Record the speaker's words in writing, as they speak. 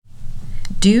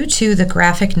Due to the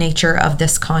graphic nature of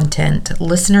this content,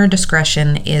 listener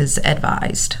discretion is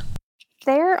advised.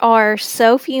 There are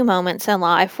so few moments in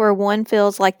life where one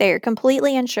feels like they are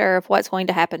completely unsure of what's going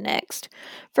to happen next.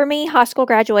 For me, high school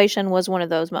graduation was one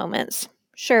of those moments.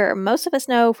 Sure, most of us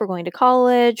know if we're going to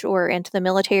college or into the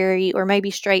military or maybe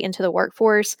straight into the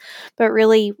workforce, but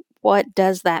really, what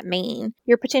does that mean?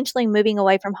 You're potentially moving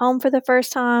away from home for the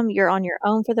first time, you're on your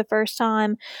own for the first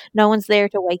time, no one's there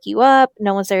to wake you up,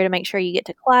 no one's there to make sure you get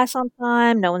to class on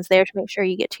time, no one's there to make sure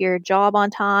you get to your job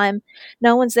on time.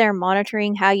 No one's there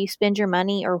monitoring how you spend your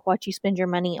money or what you spend your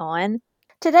money on.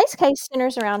 Today's case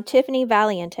centers around Tiffany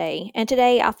Valiente, and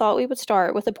today I thought we would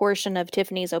start with a portion of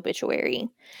Tiffany's obituary.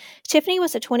 Tiffany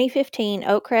was a 2015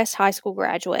 Oakcrest High School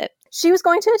graduate. She was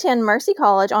going to attend Mercy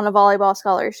College on a volleyball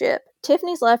scholarship.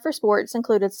 Tiffany's love for sports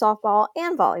included softball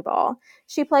and volleyball.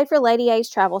 She played for Lady A's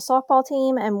travel softball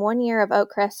team and 1 year of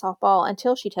Oakcrest softball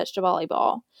until she touched a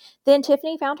volleyball. Then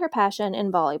Tiffany found her passion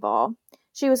in volleyball.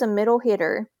 She was a middle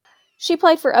hitter. She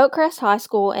played for Oakcrest High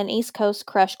School and East Coast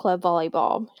Crush Club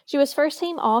volleyball. She was first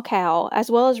team All-Cal, as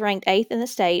well as ranked 8th in the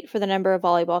state for the number of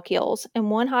volleyball kills. In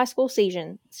one high school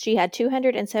season, she had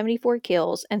 274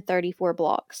 kills and 34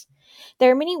 blocks.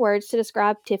 There are many words to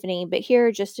describe Tiffany, but here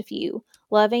are just a few.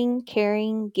 Loving,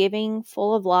 caring, giving,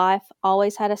 full of life,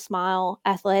 always had a smile,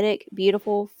 athletic,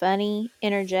 beautiful, funny,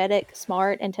 energetic,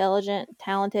 smart, intelligent,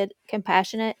 talented,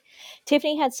 compassionate.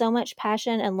 Tiffany had so much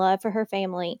passion and love for her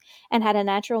family and had a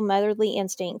natural motherly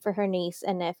instinct for her niece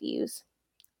and nephews.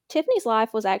 Tiffany's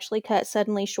life was actually cut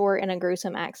suddenly short in a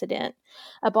gruesome accident.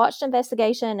 A botched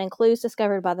investigation and clues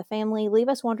discovered by the family leave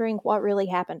us wondering what really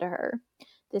happened to her.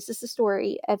 This is the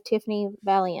story of Tiffany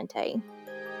Valiente.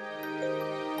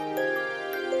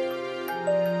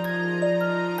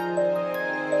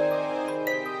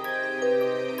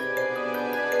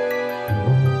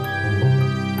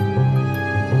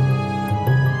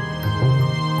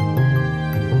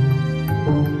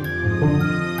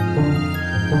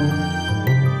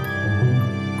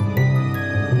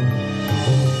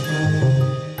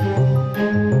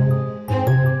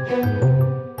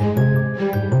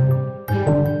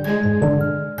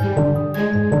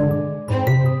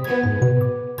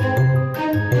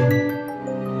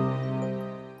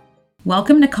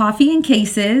 Welcome to Coffee and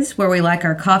Cases, where we like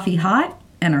our coffee hot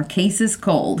and our cases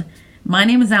cold. My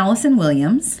name is Allison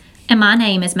Williams. And my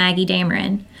name is Maggie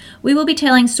Dameron. We will be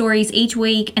telling stories each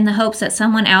week in the hopes that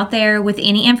someone out there with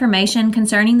any information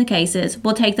concerning the cases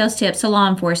will take those tips to law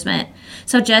enforcement,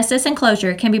 so justice and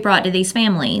closure can be brought to these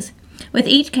families. With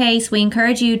each case, we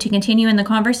encourage you to continue in the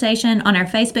conversation on our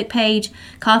Facebook page,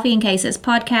 Coffee and Cases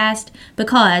Podcast,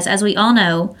 because, as we all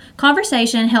know,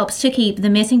 conversation helps to keep the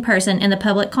missing person in the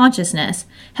public consciousness,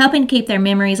 helping keep their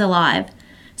memories alive.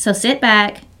 So sit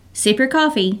back, sip your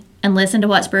coffee, and listen to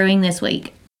what's brewing this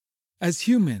week. As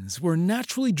humans, we're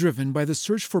naturally driven by the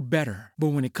search for better.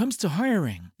 But when it comes to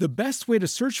hiring, the best way to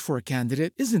search for a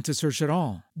candidate isn't to search at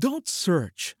all. Don't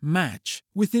search, match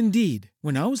with Indeed.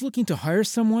 When I was looking to hire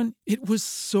someone, it was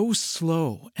so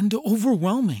slow and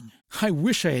overwhelming. I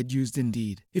wish I had used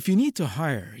Indeed. If you need to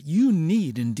hire, you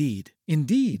need Indeed.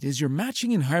 Indeed is your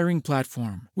matching and hiring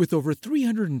platform with over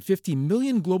 350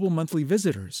 million global monthly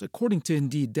visitors, according to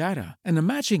Indeed data, and a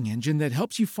matching engine that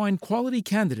helps you find quality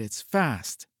candidates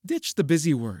fast. Ditch the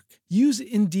busy work. Use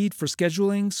Indeed for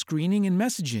scheduling, screening, and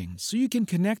messaging so you can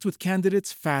connect with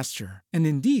candidates faster. And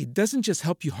Indeed doesn't just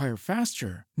help you hire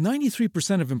faster.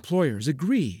 93% of employers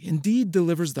agree Indeed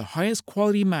delivers the highest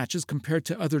quality matches compared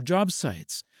to other job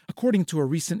sites, according to a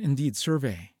recent Indeed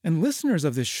survey. And listeners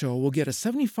of this show will get a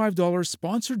 $75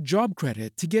 sponsored job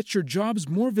credit to get your jobs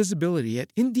more visibility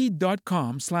at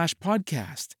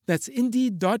Indeed.com/podcast. That's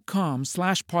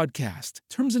Indeed.com/podcast.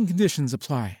 Terms and conditions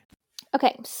apply.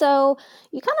 Okay, so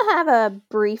you kind of have a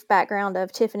brief background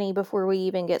of Tiffany before we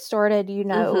even get started. You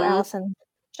know, Allison,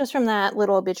 just from that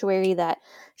little obituary, that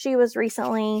she was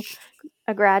recently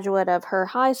a graduate of her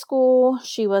high school.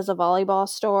 She was a volleyball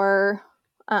star.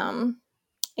 And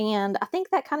I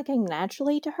think that kind of came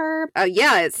naturally to her.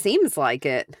 Yeah, it seems like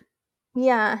it.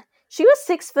 Yeah. She was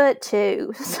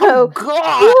 6'2", so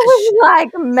gosh, she was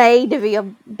like made to be a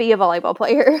volleyball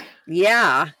player.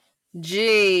 Yeah.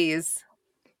 Jeez.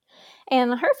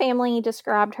 And her family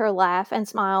described her laugh and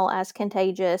smile as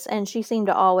contagious, and she seemed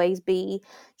to always be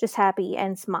just happy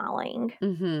and smiling.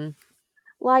 Mm-hmm.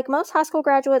 Like most high school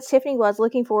graduates, Tiffany was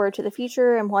looking forward to the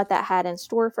future and what that had in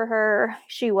store for her.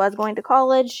 She was going to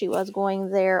college. She was going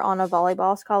there on a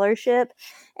volleyball scholarship.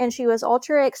 And she was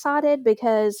ultra excited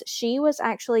because she was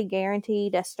actually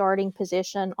guaranteed a starting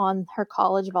position on her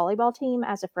college volleyball team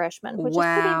as a freshman. Which is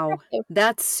pretty impressive.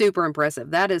 That's super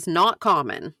impressive. That is not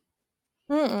common.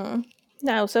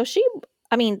 No, so she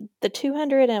I mean, the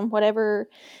 200 and whatever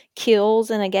kills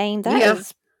in a game, that Yeah.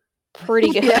 is pretty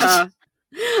good. Yeah.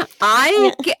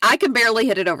 I can barely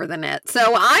hit it over the net. So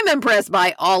I'm impressed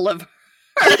by all of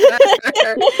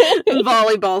her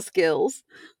volleyball skills.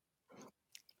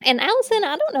 And Allison,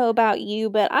 I don't know about you,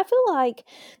 but I feel like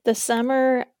the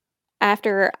summer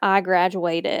after I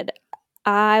graduated,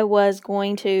 I was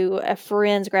going to a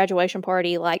friend's graduation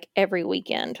party like every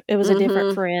weekend. It was a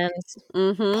different friend's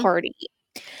party.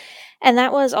 And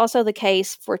that was also the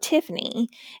case for Tiffany.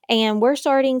 And we're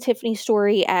starting Tiffany's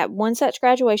story at one such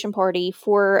graduation party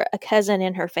for a cousin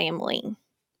in her family.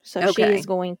 So she Okay. is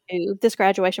going to this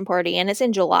graduation party, and it's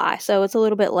in July. So it's a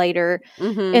little bit later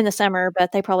Mm-hmm. in the summer,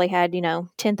 but they probably had,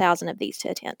 10,000 of these to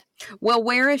attend. Well,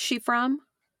 where is she from?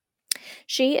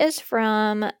 She is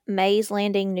from Mays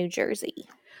Landing, New Jersey.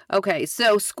 Okay,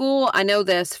 so school, I know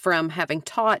this from having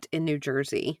taught in New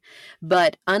Jersey,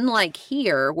 but unlike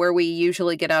here, where we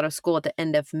usually get out of school at the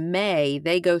end of May,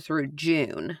 they go through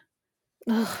June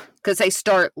Ugh. because they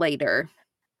start later.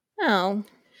 Oh,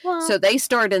 well, So they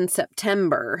start in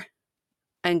September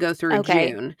and go through Okay.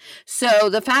 June. So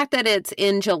the fact that it's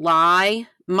in July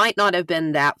might not have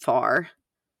been that far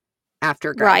after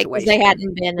right, graduation. because they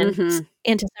hadn't been Mhm.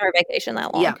 into summer vacation that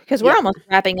Yeah, long. Because we're yeah. almost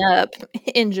wrapping up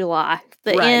in July.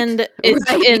 The Right. end is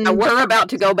Right, in yeah, we're about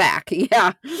to go back.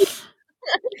 Yeah.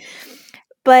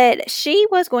 But she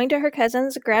was going to her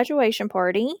cousin's graduation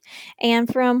party, and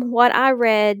from what I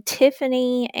read,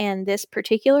 Tiffany and this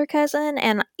particular cousin,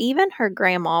 and even her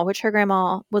grandma, which her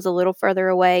grandma was a little further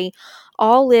away,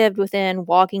 all lived within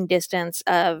walking distance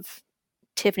of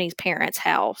Tiffany's parents'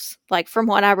 house. Like, from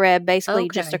what I read, basically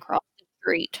just Okay. across the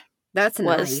street. That's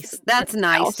Was nice. That's Tiffany's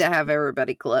nice house. to have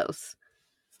everybody close.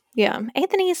 Yeah.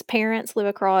 Anthony's parents live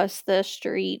across the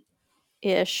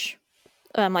street-ish,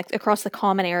 like across the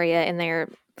common area in their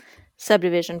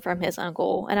subdivision from his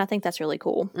uncle, and I think that's really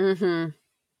cool. Mm-hmm.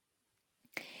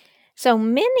 So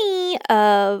many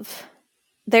of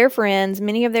their friends,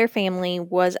 many of their family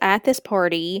was at this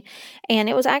party, and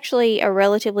it was actually a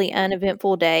relatively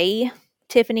uneventful day.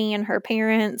 Tiffany and her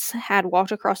parents had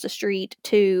walked across the street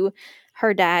to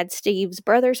her dad Steve's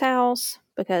brother's house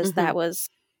because that was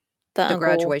the The uncle,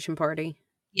 graduation party.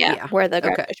 Yeah. where the Okay.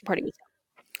 graduation party was.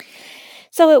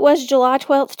 So it was July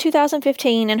 12th,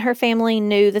 2015, and her family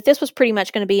knew that this was pretty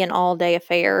much going to be an all-day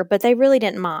affair, but they really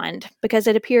didn't mind because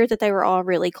it appeared that they were all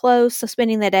really close, so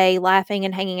spending the day laughing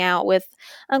and hanging out with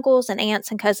uncles and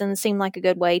aunts and cousins seemed like a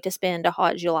good way to spend a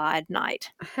hot July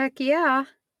night. Heck yeah.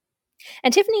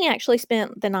 And Tiffany actually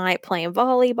spent the night playing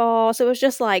volleyball, so it was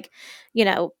just like,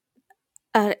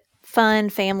 a fun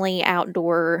family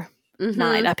outdoor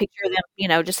night. I picture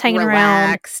them, just hanging around.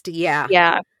 Relaxed. Yeah.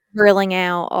 Yeah, grilling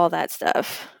out, all that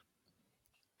stuff.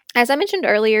 As I mentioned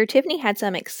earlier, Tiffany had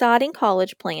some exciting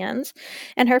college plans,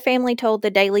 and her family told the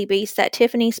Daily Beast that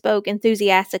Tiffany spoke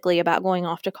enthusiastically about going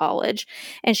off to college,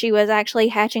 and she was actually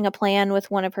hatching a plan with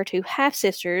one of her two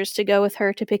half-sisters to go with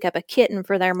her to pick up a kitten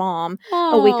for their mom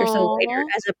a week or so later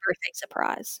Aw, as a birthday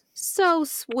surprise. so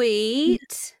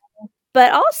sweet.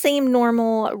 But all seemed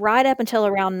normal right up until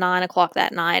around 9 o'clock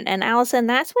that night, and Allison,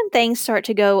 that's when things start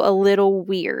to go a little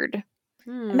weird.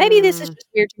 Maybe this is just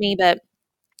weird to me, but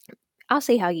I'll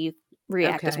see how you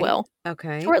react as Okay. well.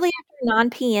 Okay. Shortly after 9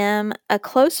 p.m., a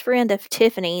close friend of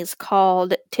Tiffany's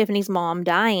called Tiffany's mom,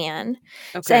 Diane,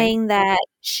 Okay. saying that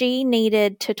she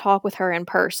needed to talk with her in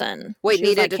person. Wait, She was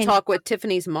needed like, to "Can talk with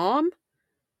Tiffany's mom?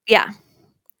 Yeah,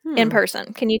 in Hmm.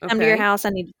 person. Can you come to your Okay. house? I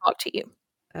need to talk to you."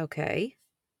 Okay.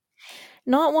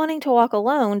 Not wanting to walk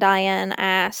alone, Diane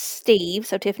asked Steve,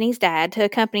 so Tiffany's dad, to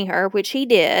accompany her, which he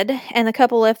did, and the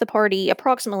couple left the party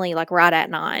approximately like right at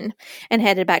 9 and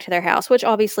headed back to their house, which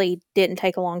obviously didn't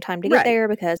take a long time to get Right. there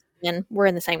because again, we're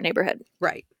in the same neighborhood.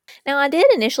 Right. Now, I did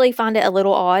initially find it a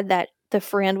little odd that the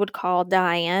friend would call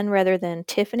Diane rather than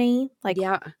Tiffany. Like,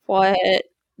 Yeah. what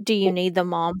do you Well- need the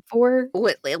mom for?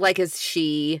 What, like, is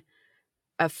she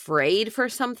afraid for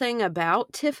something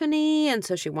about Tiffany and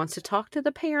so she wants to talk to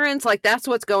the parents? Like, that's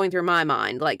what's going through my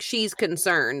mind. Like, she's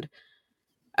concerned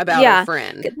about Yeah. her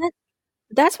friend.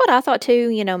 That's what I thought too.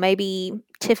 Maybe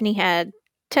Tiffany had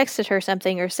texted her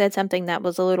something or said something that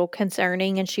was a little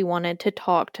concerning and she wanted to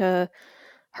talk to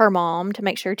her mom to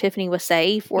make sure Tiffany was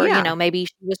safe. Or, Yeah. maybe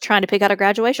she was trying to pick out a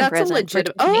graduation That's a present for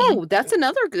legit. Tiffany. Oh, that's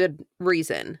another good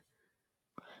reason.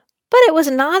 But it was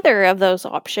neither of those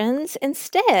options.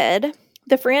 Instead,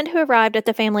 the friend who arrived at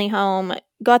the family home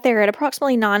got there at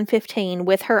approximately 9:15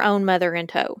 with her own mother in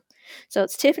tow. So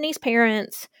it's Tiffany's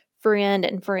parents, friend,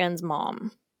 and friend's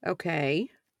mom. Okay.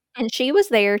 And she was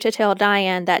there to tell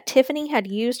Diane that Tiffany had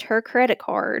used her credit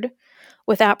card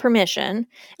without permission.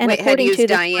 And Wait, had according used to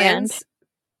the friend, Diane's?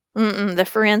 The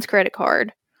friend's credit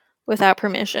card without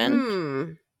permission.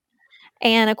 Hmm.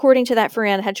 And according to that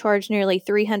friend, had charged nearly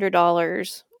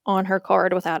 $300 on her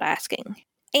card without asking.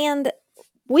 And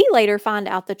we later find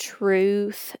out the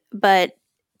truth, but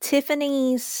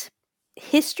Tiffany's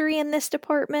history in this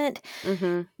department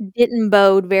Mm-hmm. didn't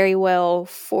bode very well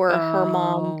for her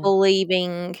mom Oh.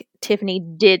 believing Tiffany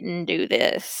didn't do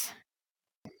this.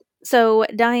 So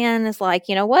Diane is like,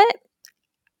 you know what?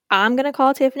 I'm going to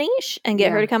call Tiffany and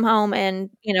get her Yeah. to come home and,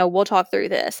 we'll talk through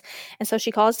this. And so she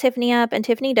calls Tiffany up, and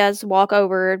Tiffany does walk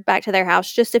over back to their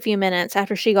house just a few minutes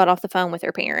after she got off the phone with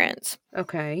her parents.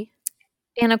 Okay.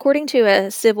 And according to a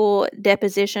civil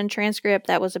deposition transcript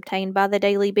that was obtained by the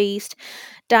Daily Beast,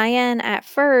 Diane at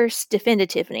first defended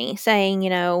Tiffany, saying,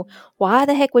 why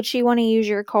the heck would she want to use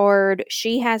your card?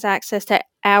 She has access to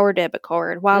our debit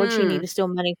card. Why would she need to steal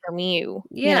money from you?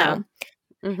 Yeah.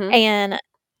 Mm-hmm. And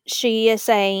she is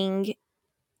saying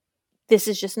this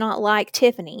is just not like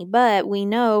Tiffany. But we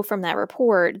know from that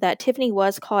report that Tiffany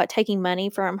was caught taking money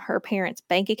from her parents'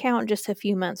 bank account just a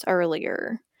few months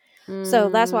earlier. So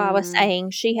that's why I was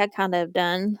saying she had kind of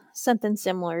done something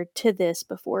similar to this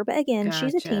before. But again,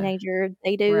 she's a Gotcha. teenager.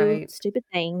 They do Right. stupid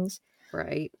things.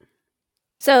 Right.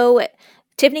 So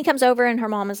Tiffany comes over and her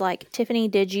mom is like, Tiffany,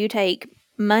 did you take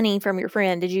money from your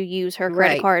friend? Did you use her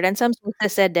credit Right. card? And some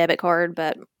sources said debit card,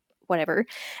 but whatever.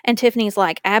 And Tiffany's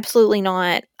like, absolutely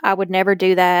not. I would never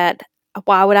do that.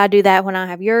 Why would I do that when I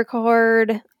have your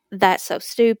card? That's so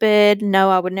stupid. No,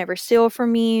 I would never steal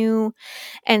from you.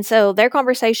 And so their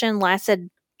conversation lasted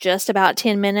just about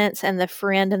 10 minutes, and the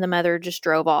friend and the mother just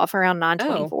drove off around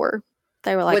 9:24.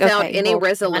 They were like, Without okay, any well,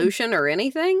 resolution or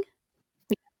anything?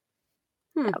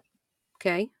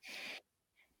 Okay.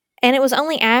 and it was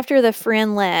only after the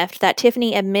friend left that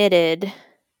Tiffany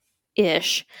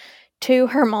admitted-ish to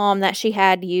her mom that she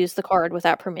had used the card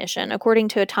without permission. According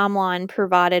to a timeline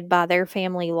provided by their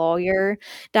family lawyer,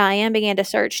 Diane began to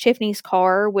search Tiffany's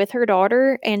car with her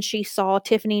daughter, and she saw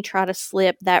Tiffany try to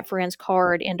slip that friend's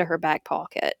card into her back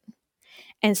pocket.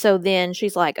 And so then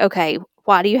she's like, okay,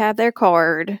 why do you have their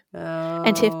card?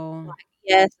 And Tiffany's Oh. like,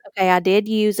 yes, okay, I did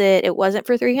use it. It wasn't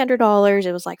for $300.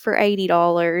 It was like for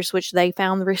 $80, which they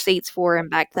found the receipts for and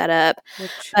backed that up.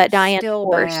 Which But Diane, of still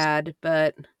course, bad,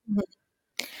 but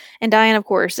and Diane, of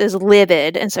course, is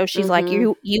livid. And so she's like,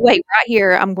 Mhm. you wait right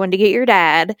here. I'm going to get your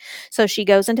dad. So she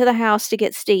goes into the house to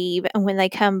get Steve. And when they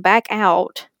come back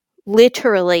out,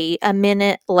 literally a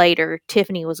minute later,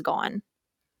 Tiffany was gone.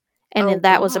 And oh then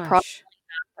that was approximately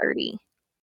gosh. 30.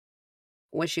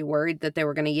 Was she worried that they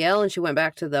were going to yell and she went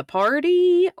back to the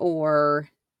party, or?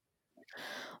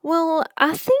 Well,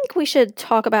 I think we should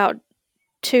talk about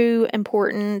two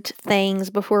important things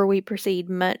before we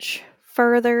proceed much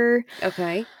further.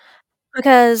 Okay.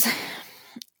 Because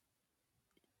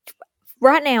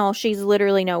right now she's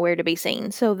literally nowhere to be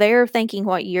seen. So they're thinking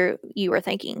what you were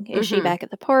thinking. Is she Mhm. back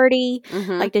at the party?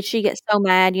 Mhm. Like, did she get so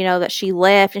mad, that she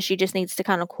left and she just needs to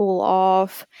kind of cool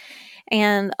off?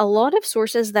 And a lot of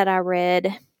sources that I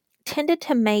read tended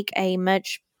to make a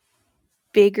much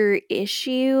bigger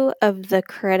issue of the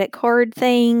credit card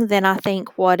thing than I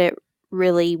think what it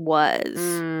really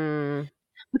was.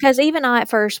 Because even I at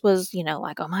first was,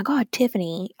 like, oh my God,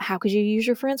 Tiffany, how could you use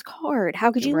your friend's card?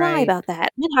 How could you lie Right. about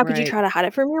that? And how could you Right. try to hide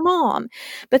it from your mom?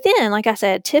 But then, like I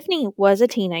said, Tiffany was a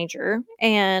teenager,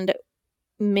 and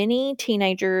many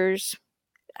teenagers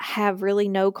have really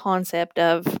no concept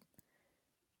of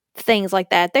things like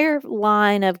that. Their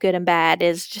line of good and bad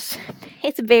is just,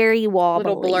 it's very wobbly.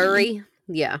 Little blurry.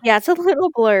 Yeah. Yeah, it's a little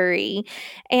blurry.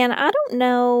 And I don't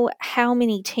know how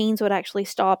many teens would actually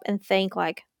stop and think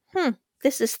like,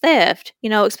 this is theft,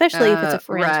 especially if it's a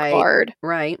friend's Right. card.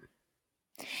 Right.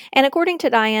 And according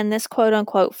to Diane, this quote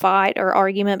unquote fight or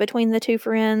argument between the two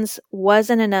friends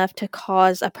wasn't enough to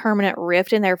cause a permanent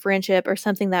rift in their friendship or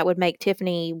something that would make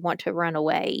Tiffany want to run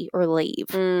away or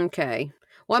leave. Okay.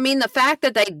 Well, I mean, the fact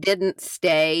that they didn't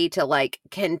stay to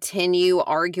continue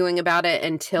arguing about it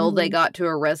until they got to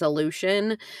a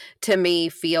resolution, to me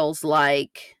feels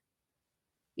like,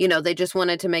 they just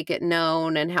wanted to make it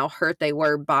known and how hurt they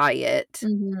were by it.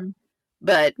 Mm-hmm.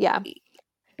 But yeah.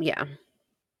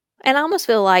 And I almost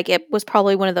feel like it was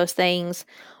probably one of those things,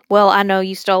 well, I know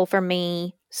you stole from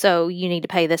me, so you need to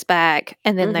pay this back.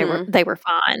 And then they were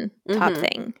fine type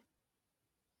thing.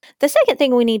 The second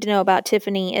thing we need to know about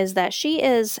Tiffany is that she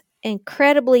is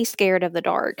incredibly scared of the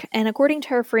dark. And according to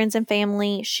her friends and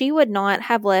family, she would not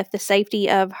have left the safety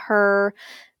of her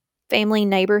family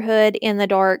neighborhood in the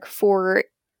dark for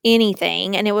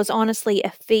anything. And it was honestly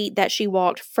a feat that she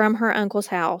walked from her uncle's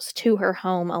house to her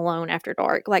home alone after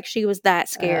dark. Like, she was that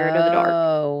scared of the dark.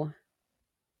 Oh.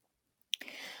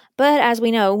 But as we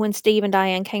know, when Steve and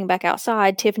Diane came back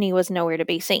outside, Tiffany was nowhere to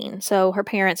be seen. So her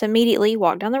parents immediately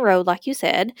walked down the road, like you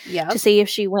said, Yep. to see if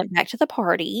she went back to the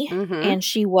party. Mhm. And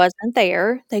she wasn't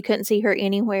there. They couldn't see her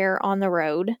anywhere on the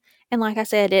road. And like I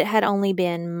said, it had only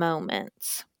been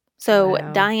moments. So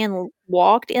Wow. Diane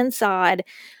walked inside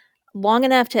long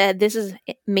enough to, this is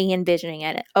me envisioning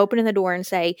it, opening the door and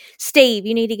say, Steve,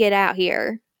 you need to get out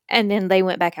here. And then they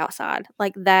went back outside,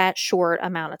 like that short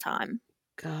amount of time.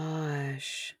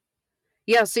 Gosh.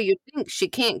 Yeah, so you think she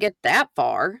can't get that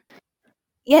far.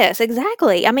 Yes,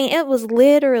 exactly. I mean, it was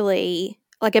literally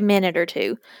like a minute or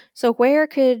two. So where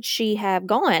could she have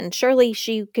gone? Surely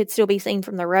she could still be seen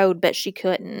from the road, but she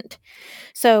couldn't.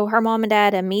 So her mom and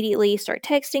dad immediately start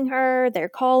texting her, they're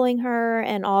calling her,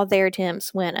 and all their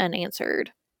attempts went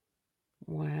unanswered.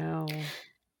 Wow.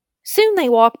 Soon they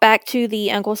walk back to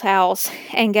the uncle's house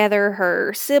and gather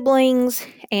her siblings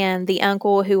and the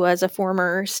uncle who was a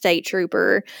former state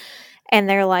trooper. And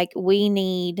they're like, we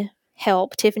need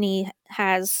help. Tiffany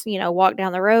has, walked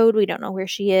down the road. We don't know where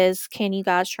she is. Can you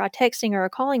guys try texting her or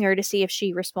calling her to see if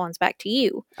she responds back to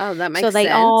you? Oh, that makes So they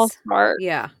sense. all start.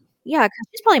 Yeah. Yeah, because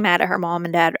she's probably mad at her mom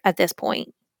and dad at this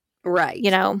point. Right.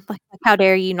 Like, how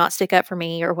dare you not stick up for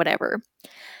me or whatever.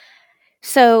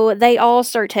 So they all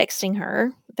start texting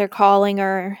her. They're calling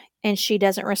her, and she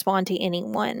doesn't respond to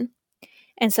anyone.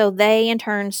 And so they, in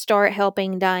turn, start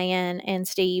helping Diane and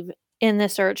Steve in the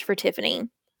search for Tiffany.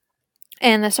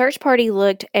 And the search party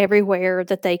looked everywhere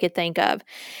that they could think of.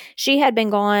 She had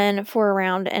been gone for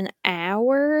around an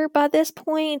hour by this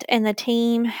point, and the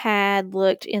team had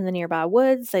looked in the nearby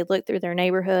woods. They looked through their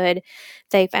neighborhood.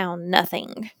 They found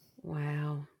nothing.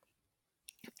 Wow.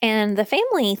 And the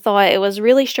family thought it was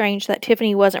really strange that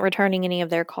Tiffany wasn't returning any of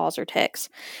their calls or texts.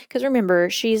 Because remember,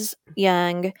 she's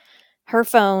young. Her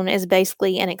phone is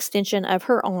basically an extension of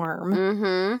her arm.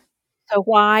 Mm-hmm. So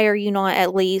why are you not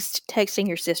at least texting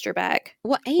your sister back?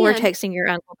 Well, or texting your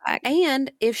uncle back?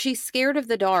 And if she's scared of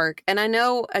the dark, and I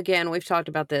know, again, we've talked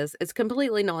about this, it's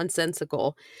completely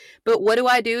nonsensical. But what do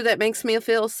I do that makes me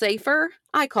feel safer?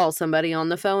 I call somebody on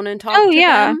the phone and talk to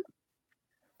them.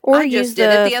 Or I use just did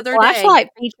it the the other flashlight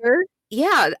day. feature.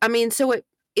 Yeah, I mean, so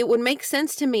it would make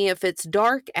sense to me if it's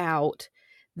dark out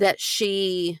that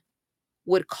she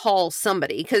would call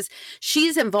somebody, because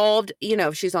she's involved,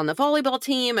 if she's on the volleyball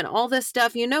team and all this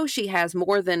stuff, she has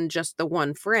more than just the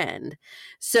one friend.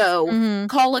 So Mhm.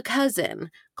 call a cousin,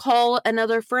 call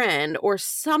another friend, or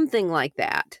something like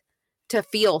that to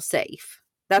feel safe.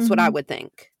 That's what I Mhm. would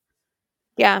think.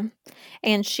 Yeah.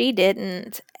 And she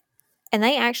didn't. And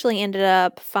they actually ended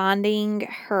up finding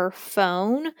her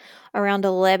phone around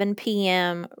 11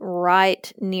 p.m.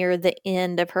 right near the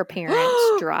end of her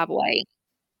parents' driveway.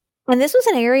 And this was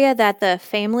an area that the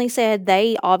family said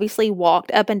they obviously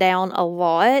walked up and down a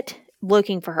lot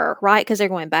looking for her, right? Because they're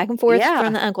going back and forth Yeah.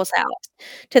 from the uncle's house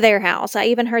to their house. I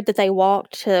even heard that they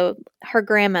walked to her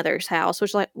grandmother's house,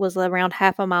 which was around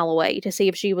half a mile away, to see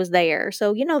if she was there.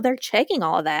 So, they're checking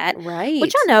all of that. Right.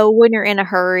 Which I know when you're in a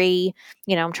hurry,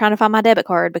 I'm trying to find my debit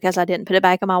card because I didn't put it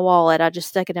back in my wallet. I just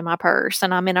stuck it in my purse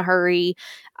and I'm in a hurry.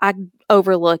 I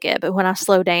overlook it. But when I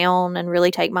slow down and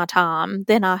really take my time,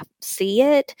 then I see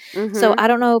it. So I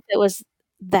don't know if it was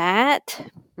that,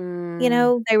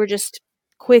 they were just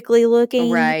quickly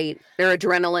looking. Right. Their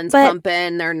adrenaline's But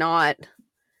pumping. They're not.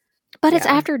 But it's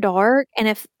Yeah. after dark, and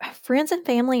if friends and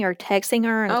family are texting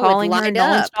her and Oh, it'd calling her light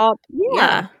up. nonstop,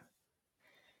 Yeah.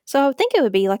 So I would think it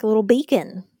would be like a little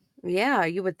beacon. Yeah,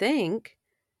 you would think.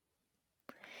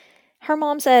 Her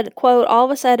mom said, quote, all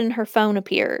of a sudden her phone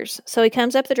appears. So he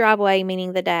comes up the driveway,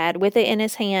 meaning the dad, with it in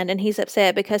his hand, and he's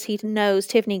upset because he knows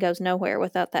Tiffany goes nowhere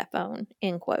without that phone,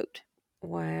 end quote.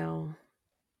 Wow.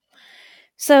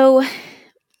 So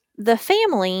the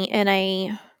family, in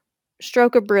a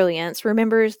stroke of brilliance,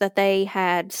 remembers that they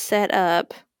had set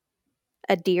up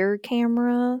a deer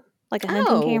camera, like a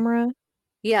hunting camera.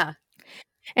 Yeah.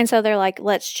 And so they're like,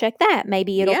 let's check that.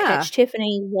 Maybe it'll catch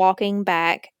Tiffany walking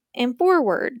back and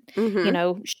forward.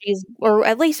 Or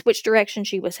at least which direction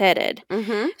she was headed.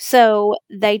 Mm-hmm. So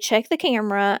they check the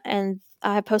camera, and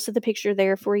I posted the picture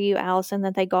there for you, Allison,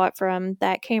 that they got from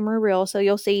that camera reel. So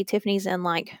you'll see Tiffany's in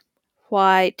like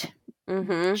white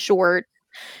short.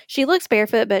 She looks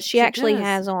barefoot, but she actually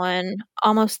has on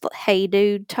almost Hey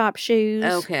Dude top shoes.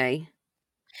 Okay.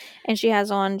 And she has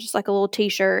on just like a little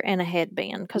t-shirt and a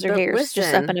headband because her hair's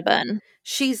just up in a bun.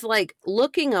 She's like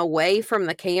looking away from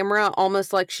the camera,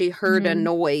 almost like she heard a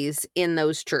noise in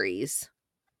those trees.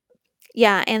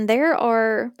 Yeah, and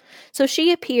so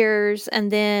she appears,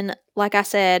 and then, like I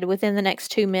said, within the next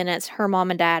 2 minutes, her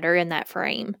mom and dad are in that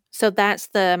frame. So that's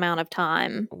the amount of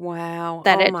time. Wow.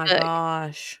 That oh it my took.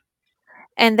 gosh.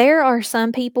 And there are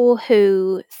some people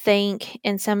who think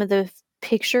in some of the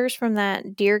pictures from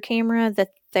that deer camera that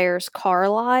there's car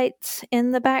lights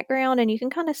in the background and you can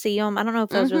kind of see them. I don't know if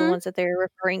those are the ones that they're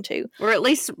referring to. Or at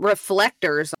least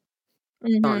reflectors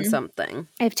on Mhm. something.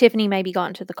 If Tiffany maybe got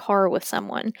into the car with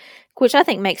someone, which I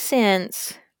think makes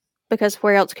sense because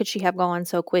where else could she have gone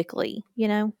so quickly, you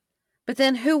know? But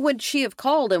then who would she have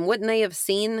called, and wouldn't they have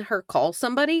seen her call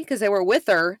somebody? Because they were with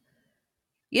her,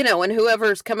 you know, and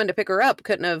whoever's coming to pick her up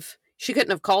she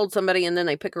couldn't have called somebody and then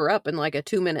they pick her up in like a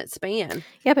 2-minute span.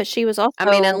 Yeah, but she was also, I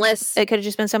mean, unless it could have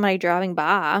just been somebody driving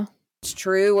by. it's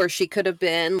true, or she could have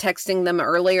been texting them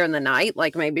earlier in the night,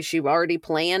 like maybe she already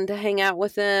planned to hang out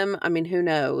with them. I mean, who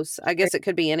knows? I guess it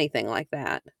could be anything like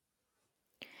that.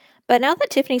 But now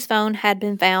that Tiffany's phone had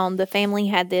been found, the family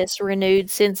had this renewed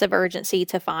sense of urgency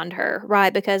to find her,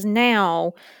 right? Because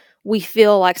now we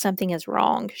feel like something is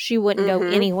wrong. She wouldn't go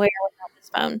anywhere without this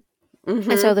phone.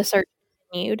 And so the search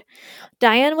continued.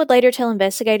 Diane would later tell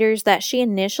investigators that she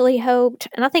initially hoped,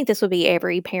 and I think this would be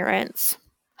every parent's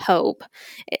hope,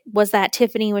 was that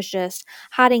Tiffany was just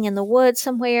hiding in the woods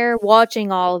somewhere,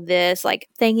 watching all of this, like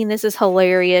thinking this is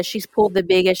hilarious. She's pulled the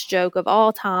biggest joke of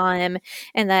all time,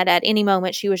 and that at any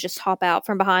moment she would just hop out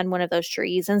from behind one of those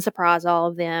trees and surprise all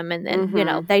of them. And then, you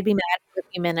know, they'd be mad for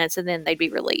a few minutes and then they'd be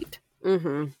relieved.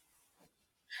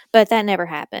 But that never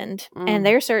happened. And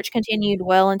their search continued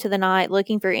well into the night,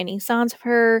 looking for any signs of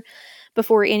her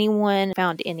before anyone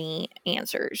found any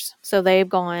answers. So they've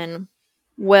gone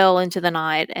well into the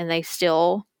night and they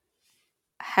still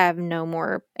have no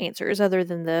more answers other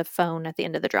than the phone at the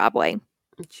end of the driveway.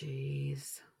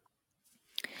 Jeez.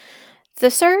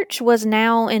 The search was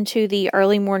now into the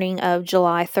early morning of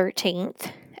July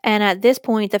 13th. And at this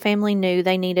point, the family knew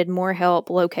they needed more help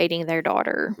locating their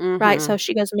daughter, right? So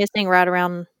she goes missing right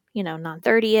around,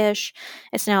 9:30ish.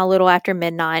 It's now a little after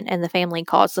midnight, and the family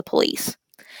calls the police.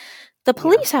 The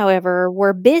police, however,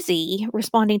 were busy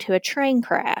responding to a train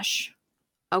crash.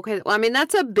 Okay, well, I mean,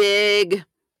 that's a big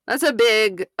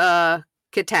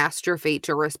catastrophe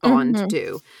to respond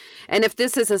to. And if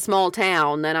this is a small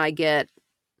town, then I get,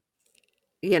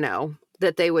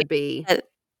 that they would be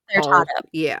They're tied up.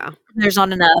 Yeah. There's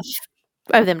not enough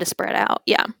of them to spread out.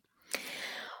 Yeah.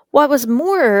 What was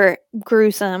more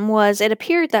gruesome was it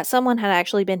appeared that someone had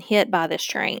actually been hit by this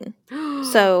train.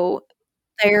 So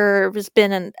there has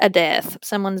been a death.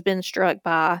 Someone's been struck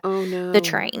by the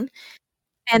train.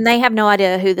 And they have no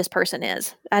idea who this person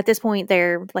is. At this point,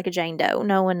 they're like a Jane Doe.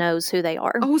 No one knows who they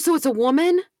are. Oh, so it's a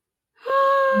woman?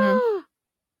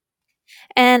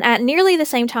 And at nearly the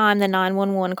same time, the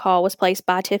 911 call was placed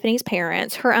by Tiffany's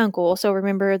parents. Her uncle, so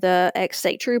remember the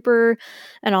ex-state trooper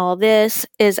and all of this,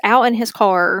 is out in his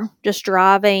car just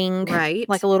driving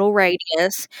like a little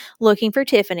radius looking for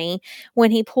Tiffany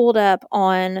when he pulled up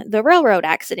on the railroad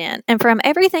accident. And from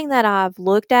everything that I've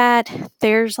looked at,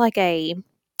 there's like a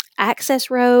access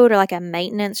road or like a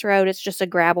maintenance road. It's just a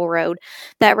gravel road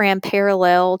that ran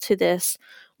parallel to this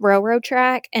railroad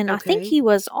track. And I think he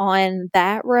was on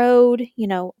that road.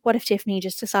 What if Tiffany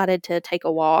just decided to take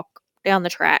a walk down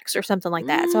the tracks or something like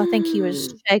that? So I think he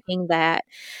was checking that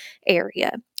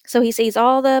area. So he sees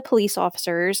all the police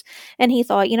officers and he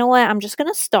thought, you know what, I'm just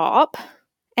going to stop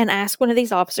and ask one of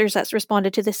these officers that's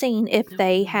responded to the scene if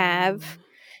they have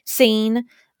seen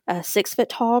a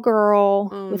 6-foot-tall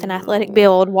girl with an athletic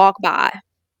build walk by.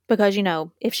 Because,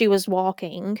 if she was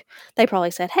walking, they probably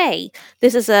said, hey,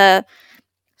 this is a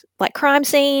crime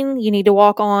scene, you need to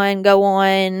walk on, go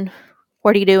on,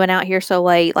 what are you doing out here so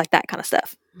late, like that kind of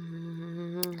stuff.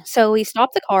 So he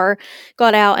stopped the car,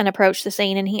 got out and approached the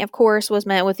scene, and he of course was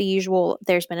met with the usual,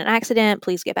 there's been an accident,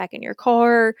 please get back in your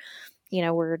car,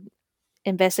 we're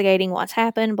investigating what's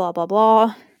happened, blah blah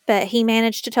blah. But he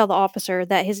managed to tell the officer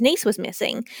that his niece was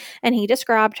missing, and he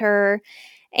described her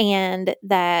and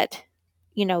that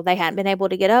they hadn't been able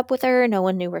to get up with her. No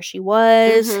one knew where she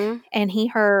was. And he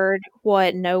heard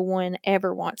what no one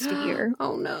ever wants to hear.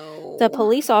 Oh, no. The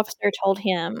police officer told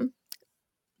him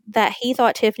that he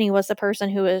thought Tiffany was the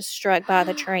person who was struck by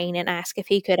the train and asked if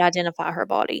he could identify her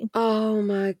body. Oh,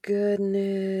 my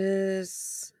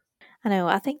goodness. I know.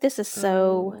 I think this is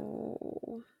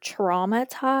so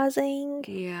traumatizing.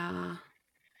 Yeah.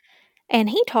 And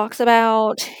he talks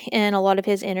about in a lot of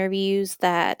his interviews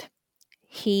that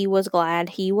he was glad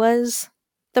he was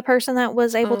the person that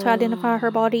was able to identify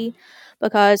her body,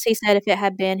 because he said if it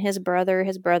had been his brother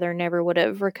never would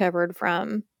have recovered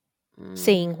from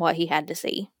seeing what he had to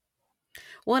see.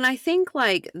 Well, and I think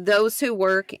like those who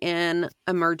work in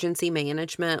emergency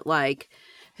management, like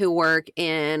who work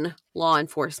in law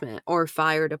enforcement or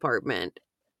fire department,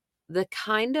 the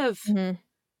kind of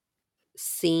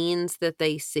scenes that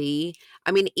they see,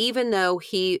 I mean, even though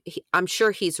I'm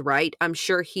sure he's right. I'm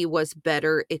sure he was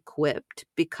better equipped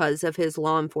because of his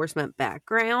law enforcement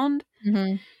background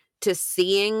to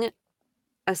seeing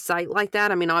a sight like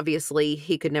that. I mean, obviously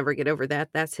he could never get over that.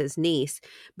 That's his niece.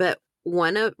 But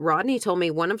Rodney told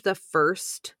me one of the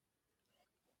first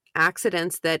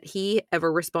accidents that he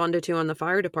ever responded to on the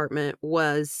fire department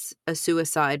was a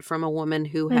suicide from a woman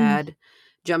who had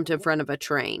jumped in front of a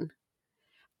train.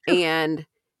 And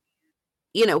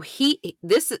you know,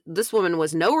 this woman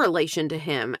was no relation to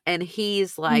him, and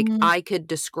he's like, I could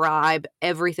describe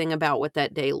everything about what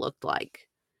that day looked like.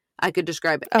 I could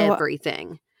describe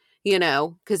everything, you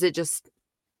know, because it's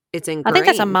ingrained. I think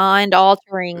that's a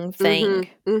mind-altering thing.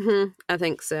 I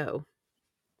think so.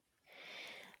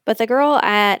 But the girl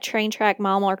at train track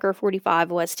mile marker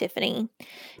 45 was Tiffany.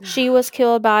 She was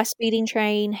killed by a speeding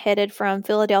train headed from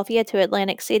Philadelphia to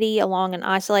Atlantic City along an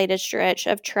isolated stretch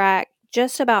of track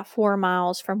just about 4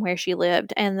 miles from where she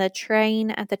lived. And the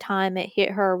train at the time it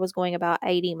hit her was going about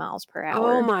 80 miles per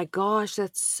hour. Oh my gosh,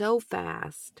 that's so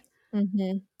fast.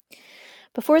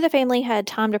 Before the family had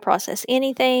time to process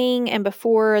anything, and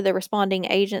before the responding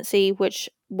agency, which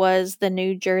was the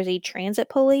New Jersey Transit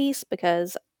Police,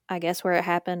 because I guess where it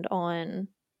happened on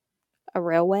a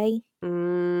railway.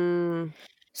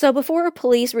 So before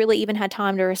police really even had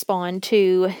time to respond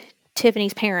to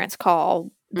Tiffany's parents'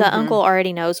 call, the uncle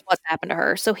already knows what's happened to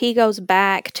her. So he goes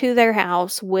back to their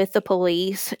house with the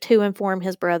police to inform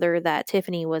his brother that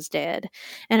Tiffany was dead.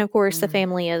 And of course, the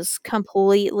family is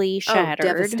completely shattered.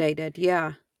 Oh, devastated,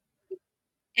 yeah.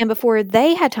 And before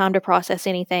they had time to process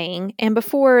anything, and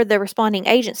before the responding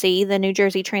agency, the New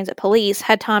Jersey Transit Police,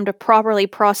 had time to properly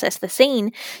process the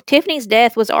scene, Tiffany's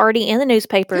death was already in the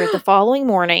newspaper the following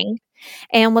morning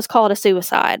and was called a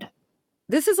suicide.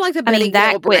 This is like the Betty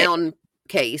Gail Brown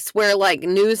case, where like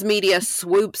news media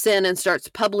swoops in and starts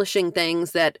publishing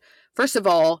things that, first of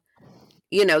all,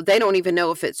 you know, they don't even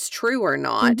know if it's true or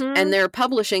not. And they're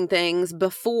publishing things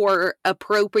before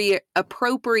appropriate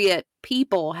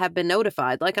people have been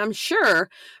notified. Like, I'm sure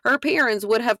her parents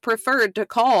would have preferred to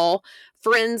call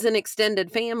friends and extended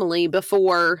family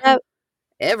before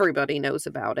everybody knows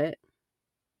about it.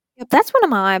 That's one of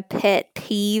my pet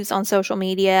peeves on social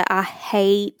media. I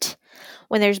hate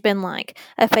when there's been like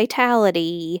a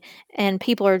fatality and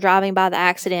people are driving by the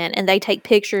accident and they take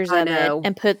pictures of it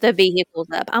and put the vehicles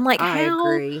up. I'm like,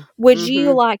 how would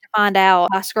you like to find out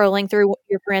by scrolling through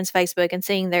your friend's Facebook and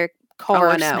seeing their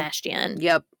car smashed in?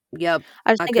 Yep.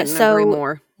 I just think it's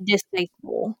so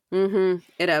distasteful.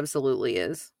 It absolutely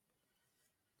is.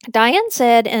 Diane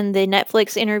said in the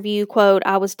Netflix interview, quote,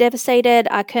 "I was devastated.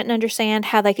 I couldn't understand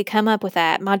how they could come up with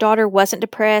that. My daughter wasn't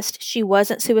depressed. She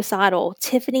wasn't suicidal.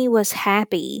 Tiffany was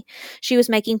happy. She was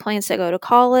making plans to go to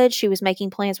college. She was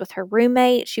making plans with her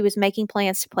roommate. She was making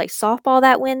plans to play softball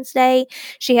that Wednesday.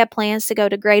 She had plans to go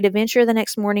to Great Adventure the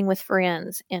next morning with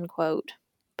friends," end quote.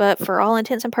 But for all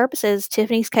intents and purposes,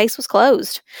 Tiffany's case was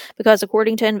closed because,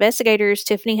 according to investigators,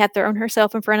 Tiffany had thrown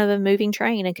herself in front of a moving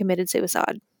train and committed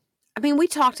suicide. I mean, we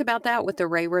talked about that with the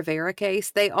Ray Rivera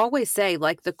case. They always say,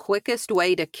 like, the quickest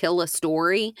way to kill a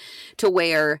story to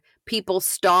where people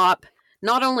stop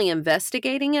not only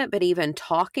investigating it, but even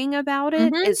talking about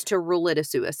it is to rule it a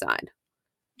suicide.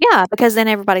 Yeah, because then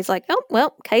everybody's like, oh,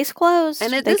 well, case closed.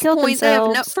 And at this point, they have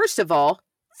no... First of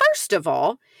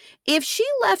all, if she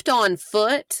left on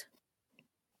foot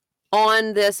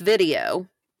on this video,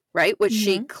 right, which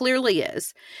she clearly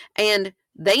is, and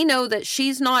they know that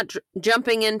she's not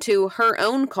jumping into her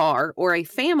own car or a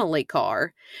family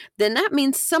car, then that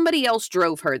means somebody else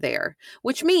drove her there,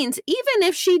 which means even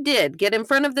if she did get in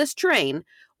front of this train,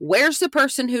 where's the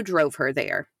person who drove her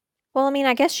there? Well, I mean,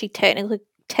 I guess she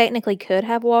technically could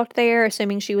have walked there,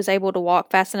 assuming she was able to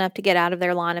walk fast enough to get out of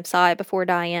their line of sight before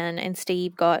Diane and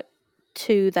Steve got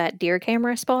to that deer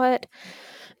camera spot,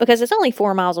 because it's only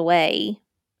 4 miles away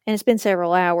and it's been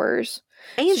several hours.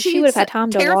 And so she would have had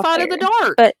time to walk there. Terrified of the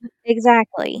dark. But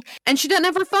exactly. And she doesn't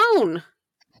have her phone.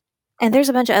 And there's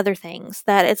a bunch of other things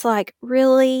that it's like,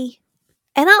 really?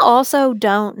 And I also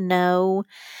don't know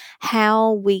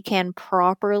how we can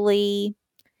properly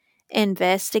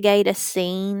investigate a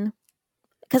scene.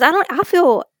 Because I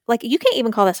feel like you can't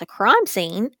even call this a crime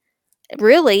scene,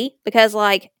 really, because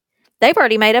like they've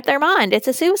already made up their mind. It's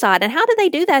a suicide. And how did they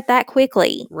do that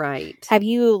quickly? Right. Have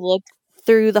you looked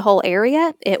through the whole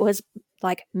area? It was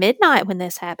like midnight when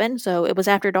this happened, so it was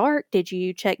after dark. Did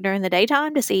you check during the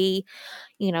daytime to see,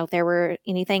 if there were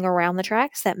anything around the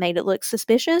tracks that made it look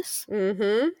suspicious?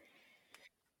 Well,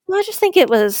 I just think it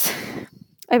was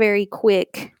a very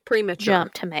quick premature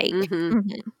jump to make.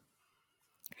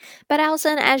 But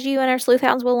Allison, as you and our sleuth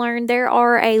hounds will learn, there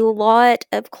are a lot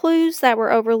of clues that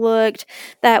were overlooked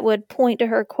that would point to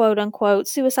her quote unquote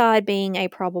suicide being a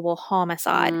probable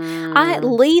homicide. I at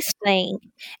least think,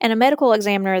 and a medical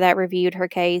examiner that reviewed her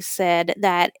case said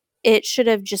that it should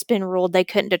have just been ruled they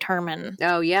couldn't determine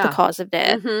Oh, the yeah. cause of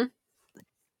death, Mm-hmm.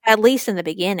 at least in the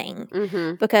beginning,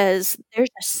 Mm-hmm. because there's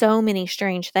just so many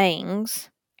strange things,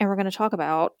 and we're going to talk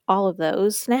about all of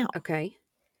those now. Okay.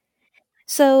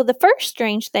 So the first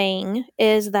strange thing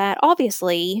is that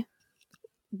obviously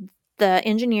the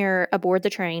engineer aboard the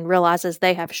train realizes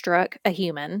they have struck a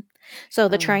human. So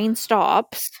the train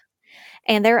stops,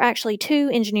 and there are actually two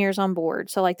engineers on board.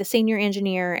 So, like the senior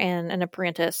engineer and an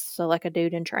apprentice, so like a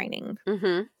dude in training.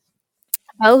 Mm-hmm.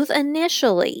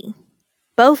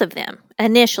 Both of them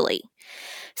initially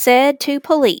said to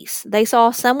police they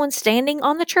saw someone standing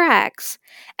on the tracks,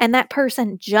 and that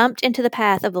person jumped into the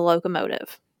path of the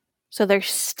locomotive. So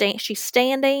she's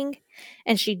standing,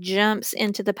 and she jumps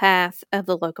into the path of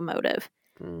the locomotive.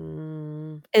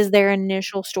 Is their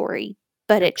initial story,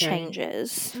 but it Okay.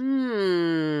 changes.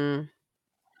 Hmm.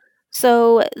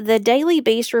 So the Daily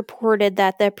Beast reported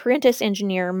that the apprentice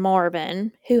engineer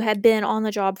Marvin, who had been on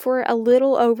the job for a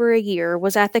little over a year,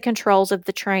 was at the controls of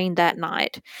the train that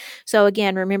night. So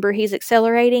again, remember, he's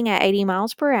accelerating at 80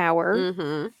 miles per hour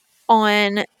Mm-hmm.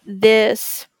 on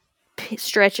this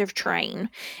stretch of train,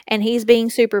 and he's being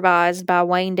supervised by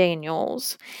Wayne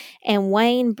Daniels. And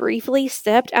Wayne briefly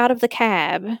stepped out of the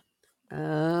cab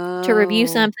to review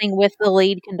something with the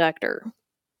lead conductor.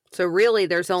 So really,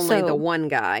 there's only the So- one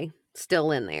guy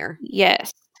still in there.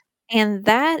 Yes. And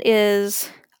that is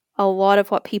a lot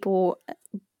of what people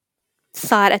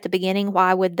cite at the beginning.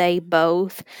 Why would they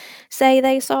both say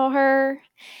they saw her?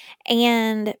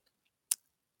 And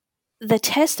the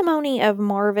testimony of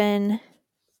Marvin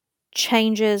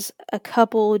changes a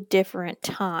couple different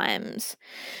times.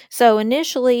 So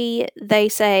initially, they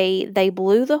say they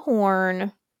blew the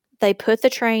horn, they put the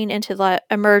train into the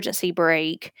emergency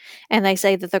brake, and they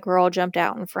say that the girl jumped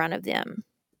out in front of them.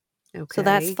 Okay. So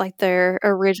that's like their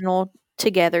original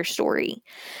together story.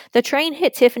 The train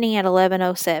hit Tiffany at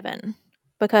 11:07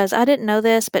 because I didn't know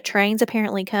this, but trains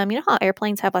apparently come. You know how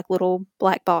airplanes have like little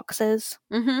black boxes?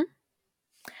 Mm-hmm.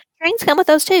 Trains come with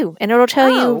those too, and it'll tell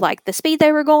you Oh. like the speed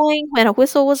they were going, when a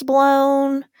whistle was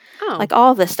blown, Oh. like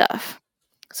all this stuff.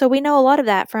 So we know a lot of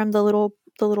that from the little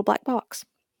black box.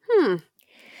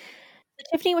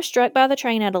 Tiffany was struck by the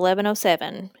train at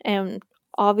 11:07, and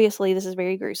obviously this is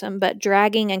very gruesome, but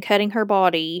dragging and cutting her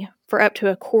body for up to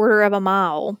a quarter of a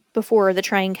mile before the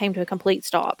train came to a complete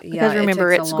stop. Because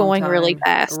remember, it's going really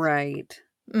fast. Right.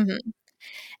 Mm-hmm.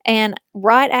 And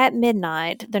right at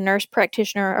midnight, the nurse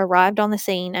practitioner arrived on the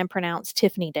scene and pronounced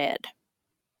Tiffany dead.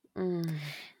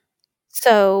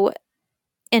 So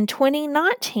in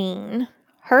 2019,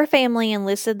 her family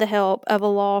enlisted the help of a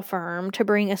law firm to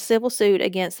bring a civil suit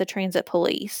against the transit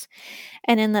police.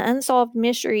 And in the Unsolved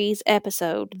Mysteries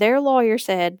episode, their lawyer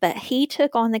said that he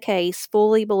took on the case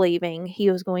fully believing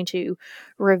he was going to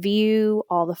review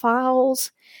all the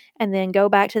files and then go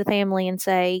back to the family and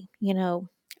say, you know,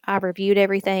 I reviewed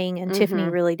everything and Tiffany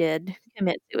really did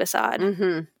commit suicide.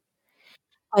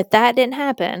 But that didn't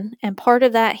happen, and part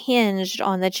of that hinged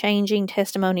on the changing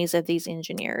testimonies of these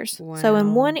engineers. So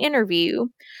in one interview,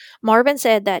 Marvin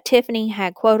said that Tiffany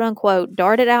had quote unquote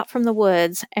darted out from the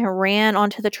woods and ran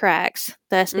onto the tracks,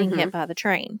 thus being hit by the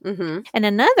train. And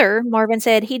another, Marvin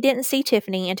said he didn't see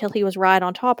Tiffany until he was right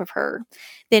on top of her.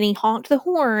 Then he honked the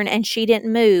horn and she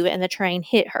didn't move and the train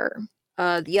hit her.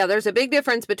 Yeah, there's a big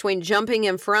difference between jumping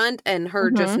in front and her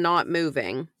just not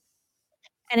moving.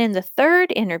 And in the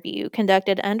third interview,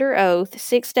 conducted under oath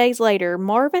 6 days later,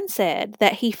 Marvin said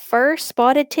that he first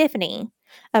spotted Tiffany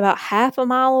about half a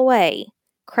mile away,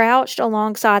 crouched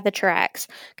alongside the tracks.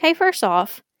 Okay, first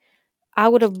off, I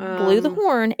would have blew the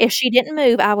horn. If she didn't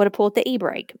move, I would have pulled the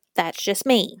e-brake. That's just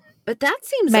me. But that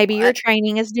seems... Maybe your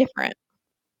training is different.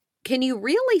 Can you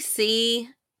really see...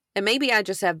 And maybe I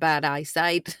just have bad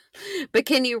eyesight, but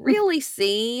can you really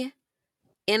see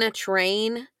in a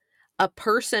train a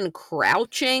person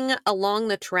crouching along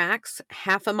the tracks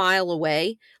half a mile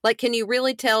away? Like, can you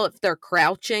really tell if they're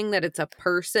crouching that it's a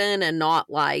person and not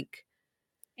like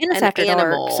And it's an after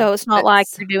animal? dark, so it's not like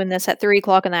you're doing this at 3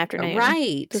 o'clock in the afternoon.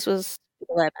 Right. This was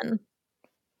 11.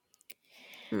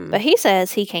 But he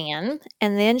says he can.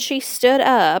 And then she stood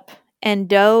up and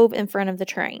dove in front of the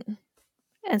train.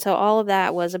 And so all of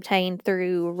that was obtained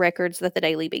through records that the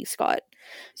Daily Beast got.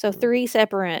 So 3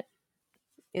 separate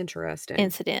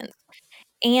incidents.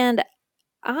 And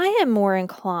I am more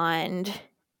inclined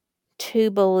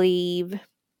to believe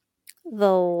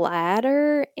The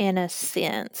latter, in a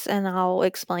sense, and I'll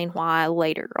explain why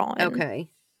later on. Okay.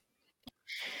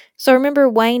 So remember,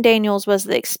 Wayne Daniels was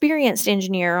the experienced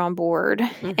engineer on board,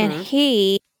 and Mhm.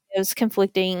 he gives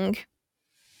conflicting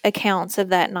accounts of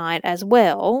that night as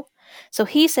well. So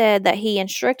he said that he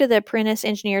instructed the apprentice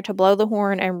engineer to blow the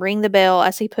horn and ring the bell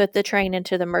as he put the train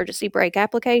into the emergency brake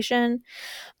application.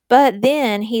 But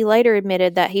then he later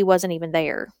admitted that he wasn't even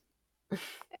there.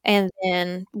 And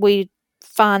then we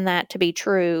find that to be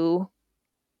true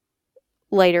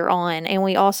later on. And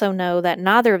we also know that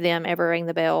neither of them ever rang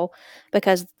the bell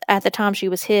because at the time she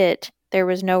was hit, there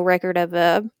was no record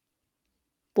of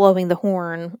blowing the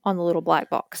horn on the little black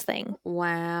box thing.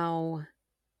 Wow.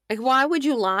 Like, why would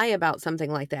you lie about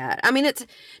something like that? I mean, it's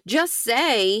just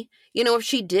say, if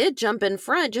she did jump in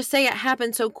front, just say it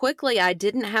happened so quickly, I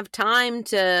didn't have time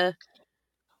to,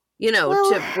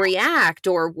 Well, to react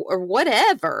or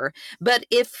whatever. But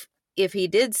if he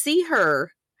did see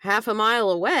her half a mile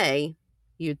away,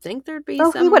 you'd think there'd be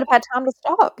he would have had time to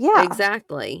stop. Yeah.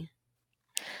 Exactly.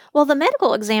 Well, the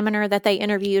medical examiner that they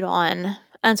interviewed on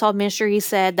Unsolved Mysteries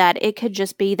said that it could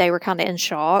just be they were kind of in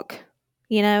shock,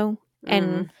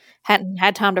 and hadn't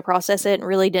had time to process it and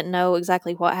really didn't know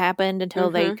exactly what happened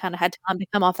until they kind of had time to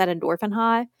come off that endorphin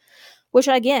high. Which,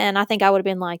 again, I think I would have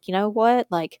been like, you know what?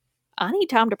 Like, I need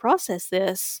time to process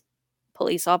this,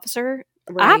 police officer.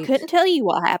 I Right. couldn't tell you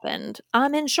what happened.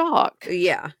 I'm in shock.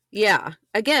 Yeah. Yeah.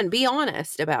 Again, be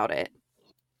honest about it.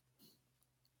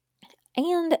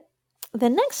 And the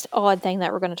next odd thing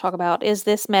that we're going to talk about is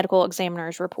this medical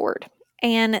examiner's report.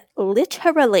 And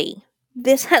literally,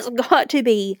 this has got to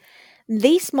be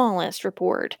the smallest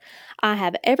report I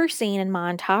have ever seen in my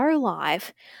entire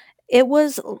life. It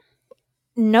was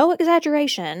no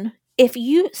exaggeration. If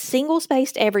you single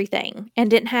spaced everything and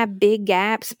didn't have big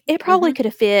gaps, it probably could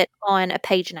have fit on a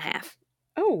page and a half.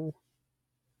 Oh.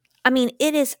 I mean,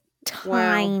 it is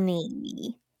Wow.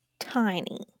 tiny,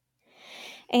 tiny.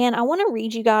 And I want to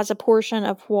read you guys a portion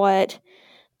of what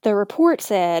the report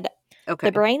said. Okay.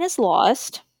 The brain is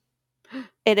lost.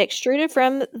 It extruded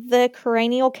from the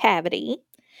cranial cavity.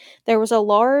 There was a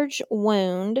large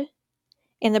wound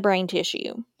in the brain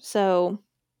tissue. So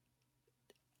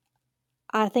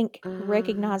I think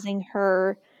recognizing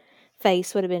her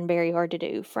face would have been very hard to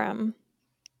do from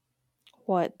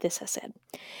what this has said.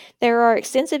 There are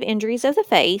extensive injuries of the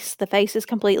face. The face is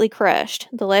completely crushed.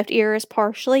 The left ear is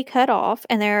partially cut off,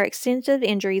 and there are extensive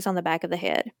injuries on the back of the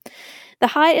head. The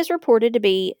height is reported to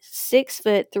be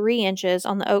 6'3"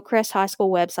 on the Oakcrest High School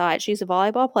website. She's a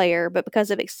volleyball player, but because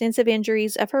of extensive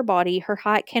injuries of her body, her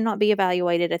height cannot be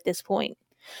evaluated at this point.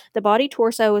 The body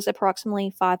torso is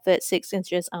approximately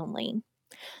 5'6" only.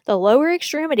 The lower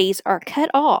extremities are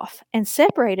cut off and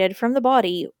separated from the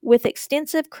body with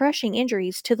extensive crushing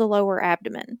injuries to the lower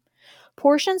abdomen.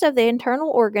 Portions of the internal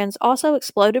organs also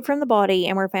exploded from the body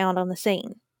and were found on the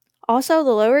scene. Also,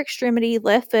 the lower extremity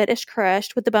left foot is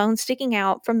crushed with the bone sticking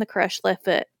out from the crushed left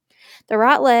foot. The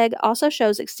right leg also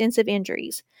shows extensive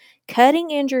injuries, cutting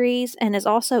injuries, and is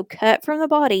also cut from the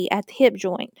body at the hip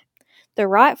joint. The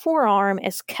right forearm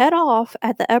is cut off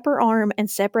at the upper arm and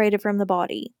separated from the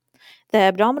body. The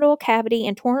abdominal cavity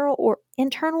and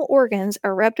internal organs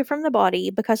erupted from the body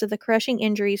because of the crushing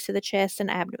injuries to the chest and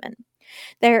abdomen.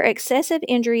 There are excessive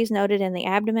injuries noted in the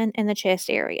abdomen and the chest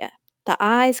area. The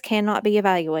eyes cannot be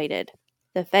evaluated.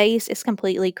 The face is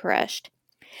completely crushed.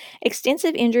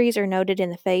 Extensive injuries are noted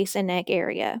in the face and neck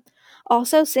area.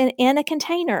 Also sent in a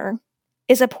container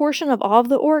is a portion of all of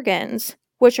the organs,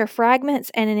 which are fragments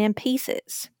and in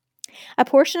pieces. A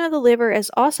portion of the liver is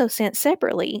also sent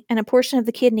separately, and a portion of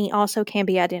the kidney also can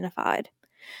be identified.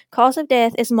 Cause of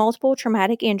death is multiple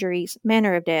traumatic injuries.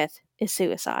 Manner of death is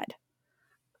suicide.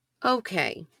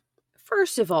 Okay.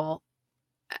 First of all,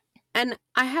 and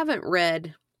I haven't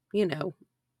read,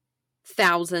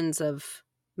 thousands of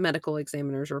medical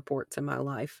examiners' reports in my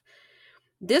life.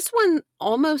 This one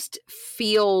almost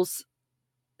feels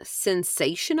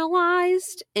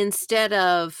sensationalized instead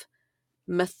of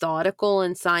methodical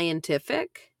and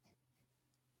scientific.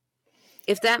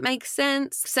 If that makes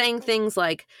sense, saying things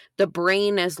like the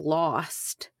brain is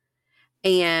lost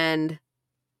and,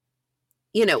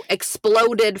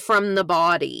 exploded from the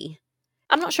body.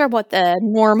 I'm not sure what the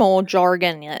normal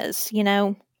jargon is,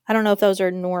 I don't know if those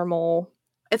are normal.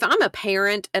 If I'm a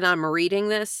parent and I'm reading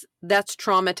this, that's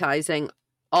traumatizing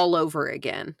all over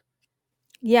again.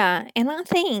 Yeah, and I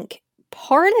think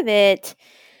part of it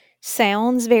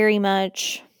sounds very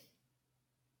much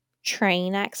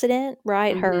train accident,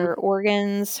 right? Her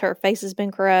organs, her face has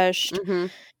been crushed,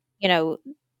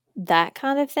 that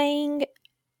kind of thing.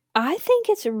 I think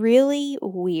it's really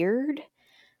weird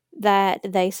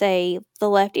that they say the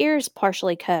left ear is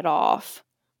partially cut off.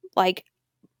 Like,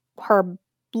 her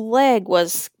leg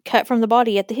was cut from the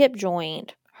body at the hip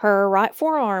joint. Her right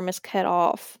forearm is cut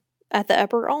off at the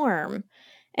upper arm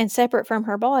and separate from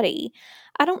her body.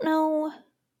 I don't know.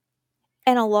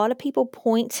 And a lot of people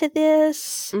point to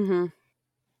this Mm-hmm.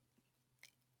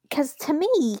 because to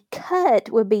me,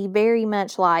 cut would be very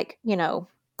much like,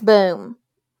 boom,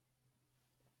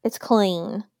 it's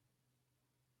clean.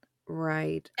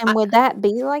 Right. And would that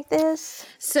be like this?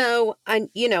 So I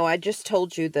just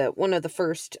told you that one of the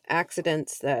first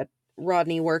accidents that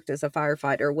Rodney worked as a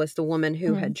firefighter was the woman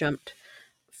who had jumped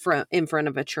in front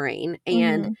of a train,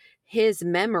 and his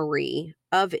memory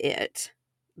of it,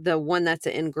 the one that's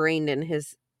ingrained in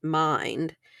his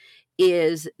mind,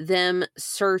 is them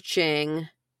searching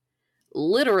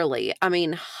literally,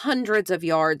 hundreds of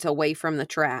yards away from the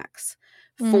tracks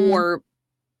for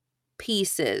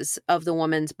pieces of the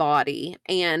woman's body,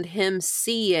 and him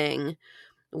seeing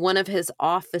one of his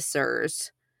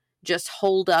officers just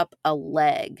hold up a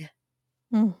leg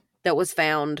that was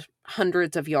found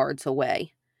hundreds of yards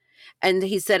away. And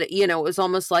he said, it was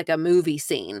almost like a movie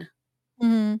scene.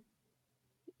 Yeah.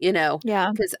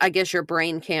 Because I guess your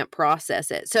brain can't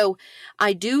process it. So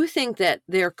I do think that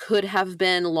there could have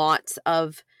been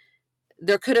the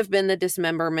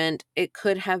dismemberment. It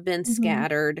could have been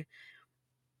scattered.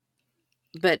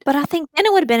 But I think then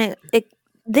it would have been,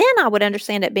 then I would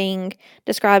understand it being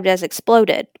described as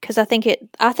exploded, because I think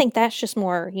that's just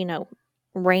more,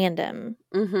 random,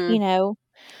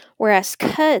 whereas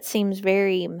cut seems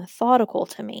very methodical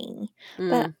to me.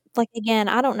 But like, again,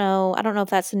 I don't know if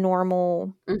that's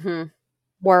normal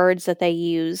words that they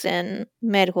use in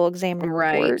medical examiner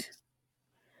reports.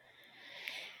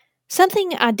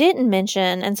 Something I didn't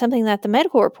mention, and something that the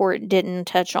medical report didn't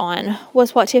touch on,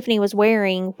 was what Tiffany was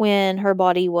wearing when her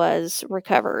body was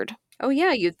recovered. Oh,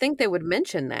 yeah, you'd think they would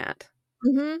mention that.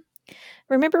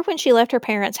 Remember when she left her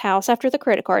parents' house after the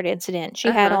credit card incident? She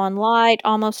had on light,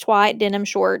 almost white denim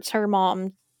shorts. Her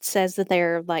mom says that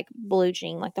they're like blue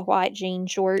jean, like the white jean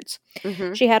shorts.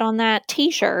 She had on that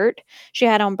t-shirt. She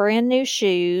had on brand new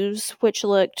shoes, which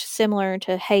looked similar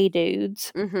to Hey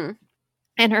Dude's.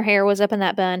 And her hair was up in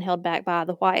that bun held back by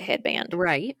the white headband.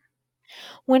 Right.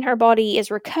 When her body is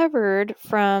recovered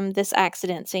from this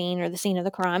accident scene or the scene of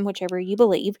the crime, whichever you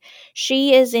believe,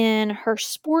 she is in her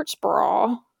sports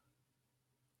bra.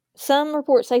 Some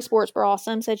reports say sports bra.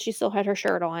 Some said she still had her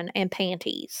shirt on and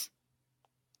panties.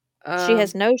 She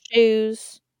has no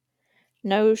shoes,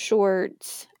 no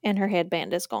shorts, and her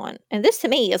headband is gone. And this to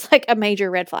me is like a major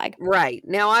red flag. Right.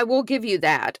 Now, I will give you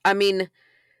that.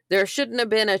 There shouldn't have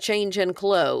been a change in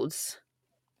clothes.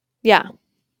 Yeah.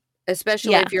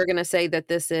 Especially if you're going to say that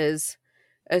this is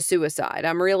a suicide.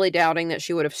 I'm really doubting that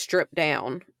she would have stripped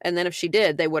down. And then if she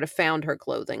did, they would have found her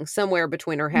clothing somewhere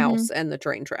between her house and the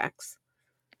train tracks.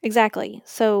 Exactly.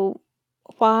 So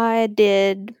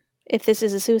if this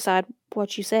is a suicide,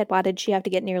 what you said, why did she have to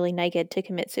get nearly naked to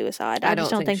commit suicide? I just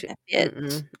don't think that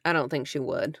fits. I don't think she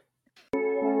would.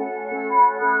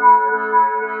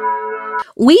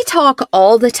 We talk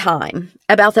all the time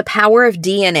about the power of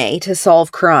DNA to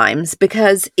solve crimes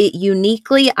because it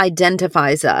uniquely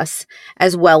identifies us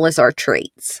as well as our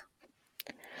traits.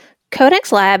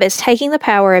 Codex Lab is taking the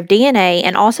power of DNA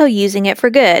and also using it for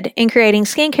good in creating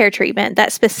skincare treatment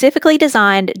that's specifically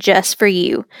designed just for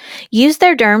you. Use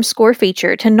their Derm Score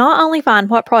feature to not only find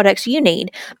what products you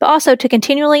need, but also to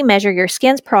continually measure your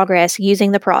skin's progress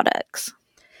using the products.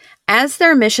 As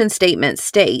their mission statement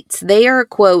states, they are,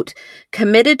 quote,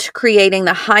 committed to creating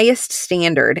the highest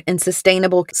standard in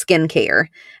sustainable skincare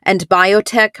and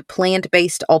biotech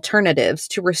plant-based alternatives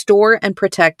to restore and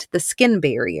protect the skin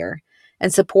barrier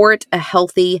and support a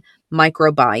healthy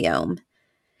microbiome.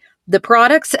 The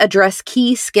products address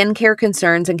key skincare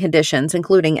concerns and conditions,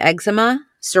 including eczema,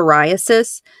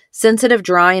 psoriasis, sensitive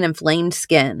dry and inflamed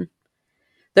skin.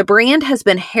 The brand has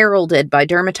been heralded by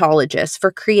dermatologists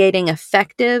for creating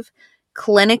effective,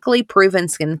 clinically proven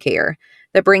skincare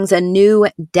that brings a new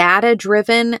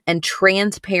data-driven and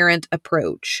transparent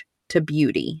approach to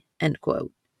beauty, end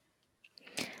quote.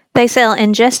 They sell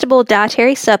ingestible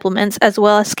dietary supplements as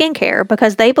well as skincare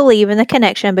because they believe in the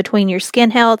connection between your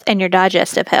skin health and your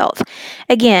digestive health.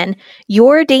 Again,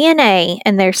 your DNA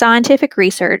and their scientific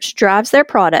research drives their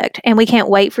product, and we can't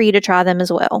wait for you to try them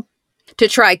as well. To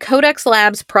try Codex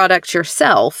Labs products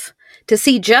yourself, to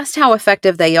see just how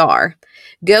effective they are,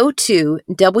 go to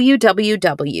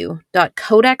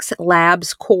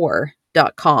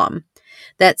www.codexlabscore.com.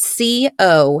 That's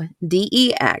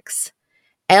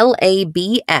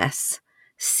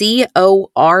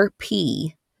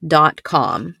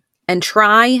CODEXLABSCORP.com and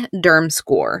try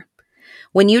DermScore.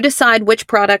 When you decide which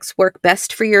products work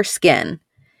best for your skin,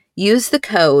 use the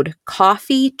code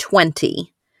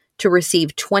COFFEE20 to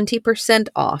receive 20%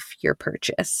 off your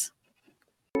purchase.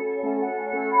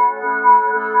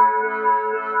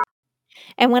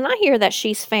 And when I hear that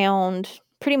she's found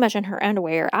pretty much in her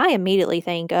underwear, I immediately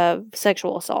think of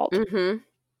sexual assault. Mm-hmm.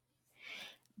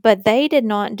 But they did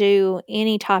not do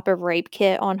any type of rape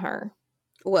kit on her.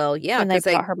 Well, yeah, when they because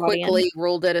they brought her body in. quickly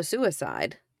ruled it a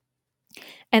suicide.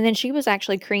 And then she was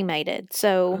actually cremated,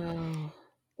 so Oh.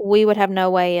 we would have no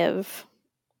way of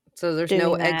So there's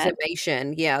no doing that.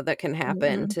 exhumation, that can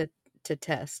happen to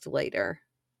test later.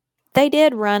 They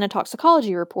did run a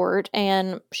toxicology report,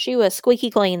 and she was squeaky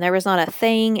clean. There was not a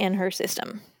thing in her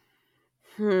system.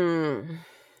 So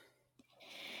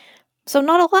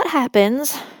not a lot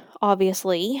happens,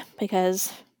 obviously,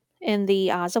 because in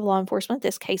the eyes of law enforcement,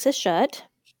 this case is shut.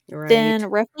 Right. Then,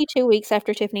 roughly 2 weeks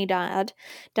after Tiffany died,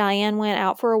 Diane went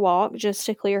out for a walk just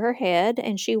to clear her head,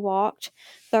 and she walked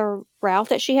the route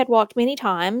that she had walked many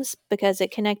times because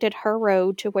it connected her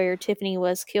road to where Tiffany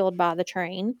was killed by the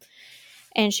train.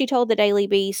 And she told the Daily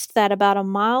Beast that about a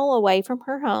mile away from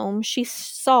her home, she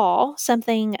saw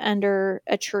something under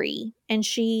a tree, and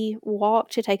she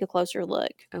walked to take a closer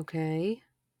look. Okay.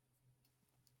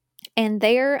 And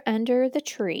there under the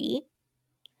tree,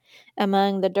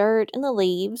 among the dirt and the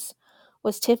leaves,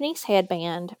 was Tiffany's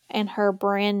headband and her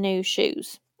brand new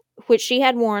shoes, which she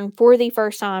had worn for the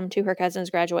first time to her cousin's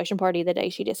graduation party the day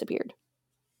she disappeared.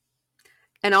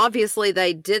 And obviously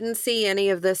they didn't see any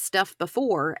of this stuff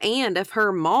before. And if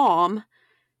her mom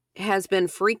has been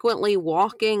frequently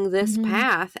walking this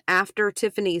path after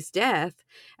Tiffany's death,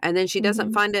 and then she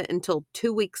doesn't find it until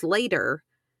 2 weeks later,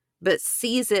 but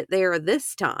sees it there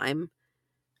this time,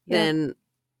 then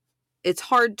it's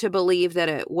hard to believe that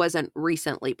it wasn't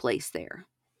recently placed there.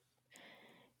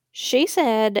 She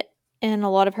said in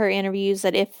a lot of her interviews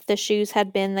that if the shoes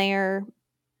had been there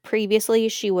previously,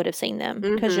 she would have seen them.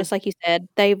 Because just like you said,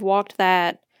 they've walked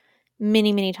that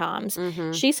many, many times.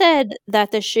 She said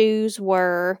that the shoes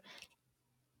were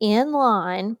in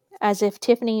line as if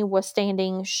Tiffany was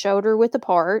standing shoulder width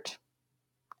apart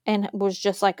and was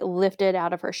just like lifted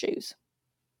out of her shoes.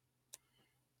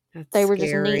 They were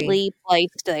just neatly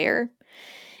placed there.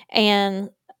 And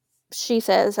she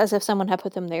says as if someone had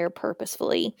put them there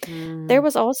purposefully. There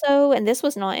was also, and this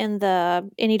was not in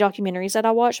any documentaries that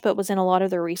I watched, but was in a lot of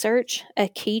the research, a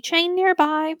keychain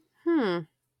nearby.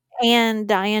 And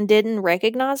Diane didn't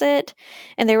recognize it.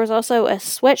 And there was also a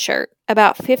sweatshirt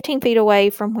about 15 feet away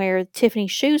from where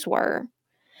Tiffany's shoes were.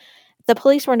 The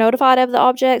police were notified of the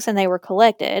objects and they were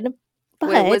collected. But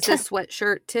Wait, was the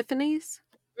sweatshirt Tiffany's?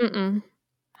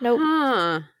 Nope.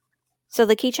 Huh. So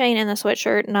the keychain and the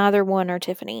sweatshirt, neither one are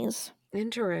Tiffany's.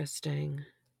 Interesting.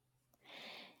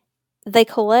 They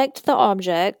collect the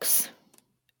objects.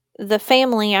 The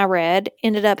family, I read,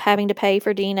 ended up having to pay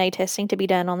for DNA testing to be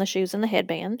done on the shoes and the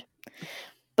headband.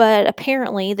 But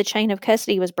apparently the chain of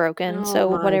custody was broken, so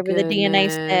whatever the DNA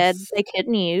said, they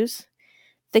couldn't use.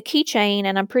 The keychain,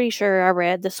 and I'm pretty sure I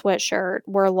read the sweatshirt,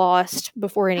 were lost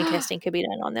before any testing could be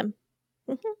done on them.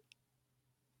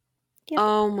 Yep.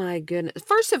 Oh my goodness.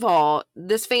 First of all,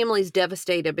 this family's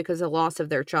devastated because of the loss of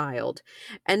their child.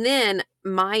 And then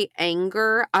my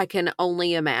anger, I can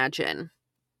only imagine.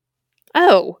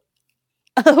 Oh,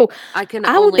 I can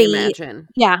only imagine.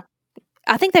 Yeah.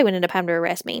 I think they would end up having to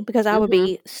arrest me because I would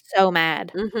be so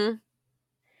mad.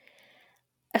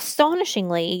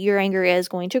 Astonishingly, your anger is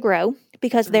going to grow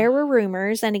because there were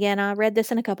rumors, and again, I read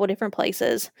this in a couple different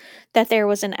places, that there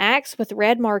was an axe with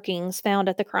red markings found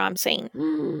at the crime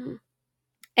scene.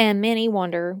 And many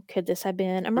wonder, could this have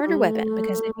been a murder weapon?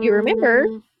 Because if you remember,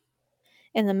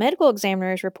 in the medical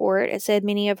examiner's report, it said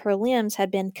many of her limbs had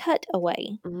been cut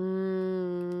away.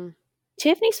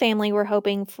 Tiffany's family were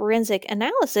hoping forensic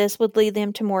analysis would lead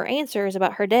them to more answers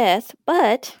about her death,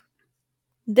 but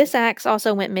this axe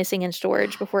also went missing in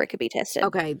storage before it could be tested.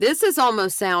 Okay, this is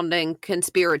almost sounding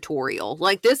conspiratorial.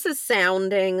 Like, this is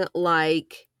sounding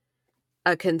like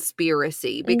a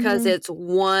conspiracy because it's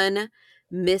one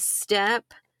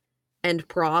misstep and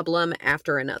problem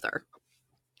after another.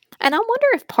 And I wonder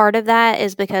if part of that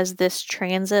is because this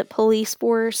transit police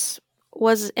force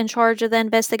was in charge of the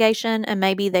investigation and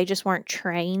maybe they just weren't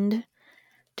trained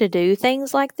to do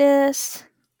things like this.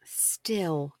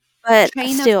 But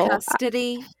chain still, of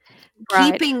custody,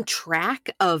 right. keeping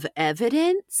track of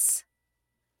evidence.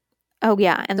 Oh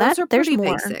yeah, and those are there's pretty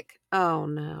more. basic. Oh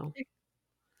no.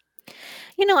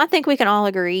 I think we can all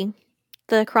agree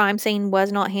the crime scene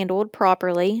was not handled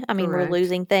properly. I mean, Correct. we're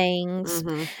losing things.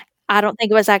 I don't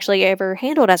think it was actually ever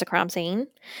handled as a crime scene.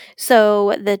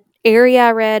 So the area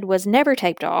I read was never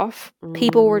taped off.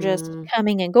 People were just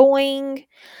coming and going.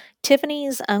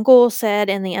 Tiffany's uncle said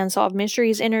in the Unsolved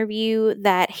Mysteries interview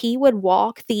that he would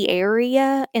walk the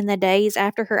area in the days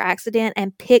after her accident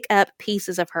and pick up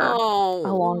pieces of her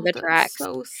along the that's tracks.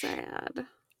 so sad.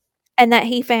 And that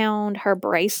he found her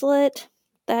bracelet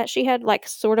that she had, like,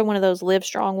 sort of one of those Live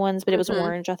Strong ones, but it was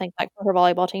orange, I think, like, for her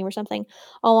volleyball team or something,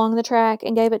 along the track,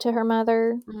 and gave it to her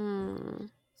mother.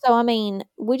 So, I mean,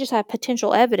 we just have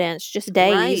potential evidence just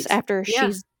days Right. after Yeah.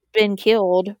 she's been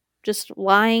killed, just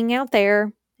lying out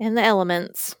there in the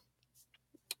elements.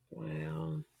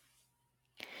 Wow.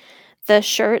 The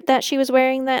shirt that she was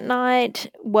wearing that night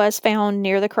was found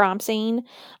near the crime scene.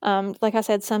 Like I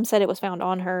said, some said it was found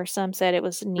on her, some said it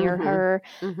was near her.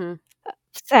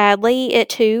 Sadly, it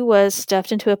too was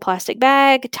stuffed into a plastic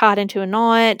bag, tied into a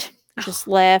knot, just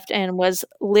left, and was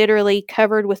literally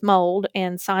covered with mold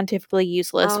and scientifically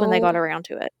useless when they got around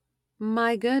to it.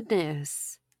 My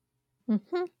goodness.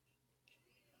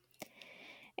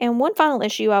 And one final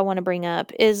issue I want to bring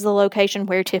up is the location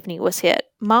where Tiffany was hit.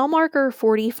 Mile marker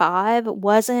 45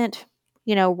 wasn't,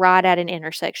 right at an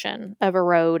intersection of a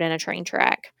road and a train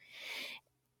track.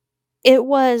 It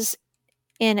was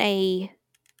in a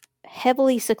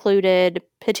heavily secluded,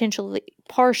 potentially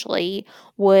partially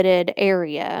wooded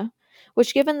area,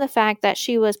 which, given the fact that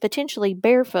she was potentially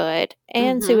barefoot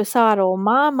and suicidal,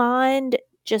 my mind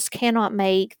just cannot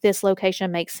make this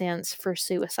location make sense for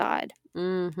suicide.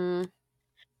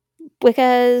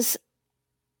 Because,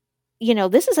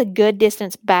 this is a good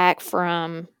distance back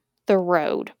from the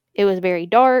road. It was very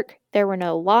dark. There were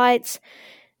no lights.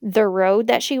 The road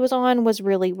that she was on was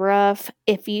really rough.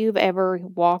 If you've ever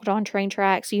walked on train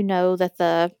tracks, you know that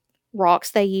the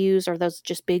rocks they use are those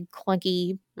just big,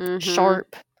 clunky,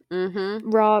 sharp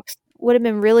rocks. Would have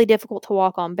been really difficult to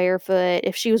walk on barefoot.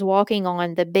 If she was walking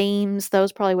on the beams,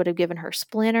 those probably would have given her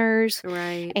splinters.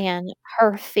 Right. And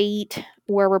her feet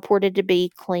were reported to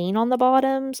be clean on the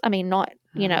bottoms. I mean, not,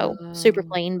 super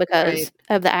clean because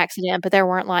of the accident, but there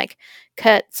weren't like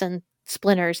cuts and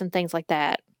splinters and things like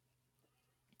that.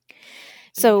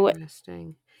 So,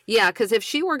 interesting. Yeah, because if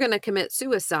she were going to commit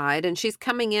suicide and she's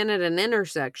coming in at an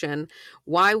intersection,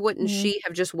 why wouldn't she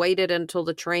have just waited until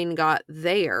the train got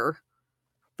there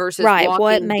versus what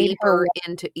walking made her deeper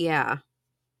into? Yeah.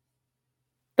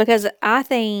 Because I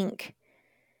think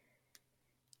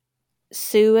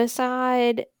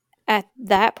suicide at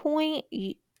that point,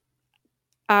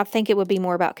 I think it would be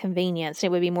more about convenience.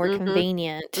 It would be more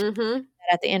convenient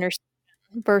at the intersection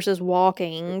versus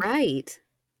walking Right.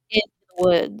 in the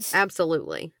woods.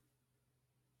 Absolutely.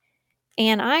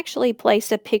 And I actually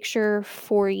placed a picture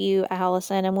for you,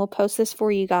 Allison, and we'll post this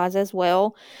for you guys as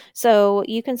well. So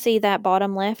you can see that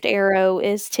bottom left arrow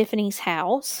is Tiffany's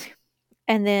house.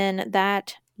 And then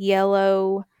that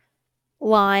yellow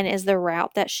line is the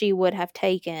route that she would have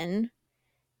taken.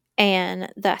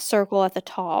 And that circle at the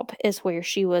top is where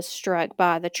she was struck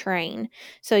by the train.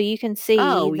 So you can see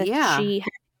that she had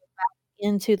to go back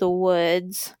into the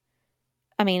woods.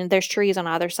 I mean, there's trees on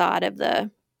either side of the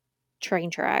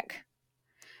train track.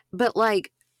 But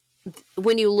like,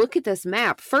 when you look at this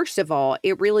map, first of all,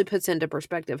 it really puts into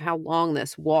perspective how long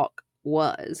this walk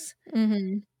was.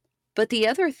 But the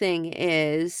other thing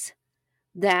is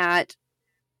that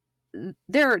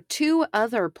there are two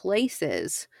other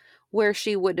places where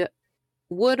she would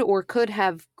or could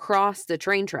have crossed the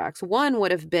train tracks. One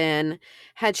would have been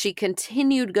had she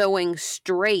continued going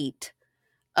straight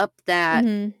up that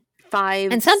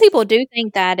 5. And some people do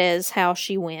think that is how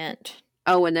she went.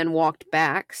 Oh, and then walked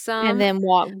back some. And then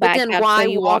walked back. But then up, why so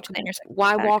you walk? walk to the intersection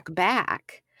Why back. walk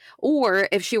back? Or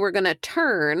if she were going to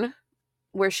turn,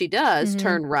 where she does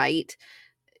turn right,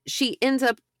 she ends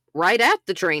up right at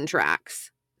the train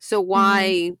tracks. So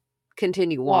why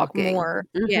continue walking? Walk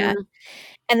more. Yeah.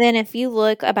 And then if you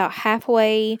look about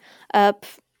halfway up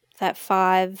that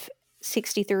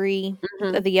 563,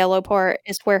 the yellow part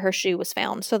is where her shoe was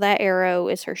found. So that arrow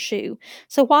is her shoe.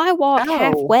 So why walk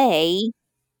halfway,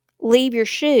 leave your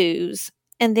shoes,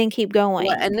 and then keep going?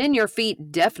 Well, and then your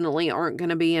feet definitely aren't going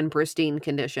to be in pristine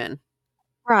condition.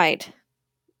 Right.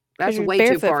 That's You're way too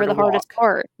barefoot far for to the hardest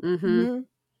part.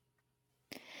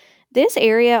 This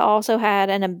area also had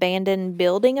an abandoned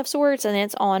building of sorts, and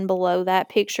it's on below that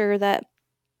picture that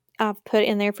I've put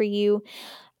in there for you.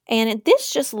 And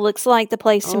this just looks like the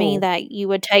place to me that you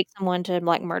would take someone to,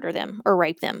 like, murder them or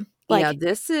rape them. Yeah,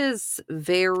 this is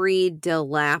very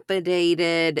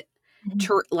dilapidated,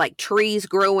 like trees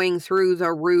growing through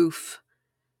the roof.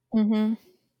 Yeah.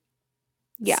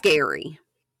 Scary.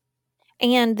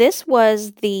 And this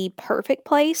was the perfect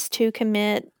place to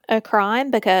commit a crime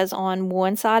because on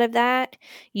one side of that,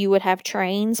 you would have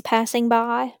trains passing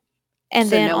by. And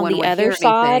So then no on one the would other hear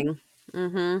side, anything.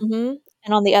 Mm-hmm.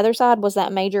 and on the other side was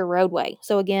that major roadway.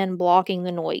 So again, blocking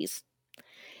the noise.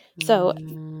 So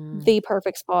the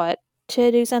perfect spot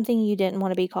to do something you didn't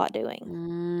want to be caught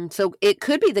doing. So it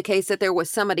could be the case that there was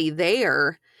somebody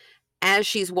there as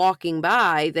she's walking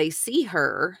by, they see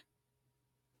her.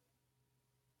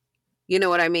 You know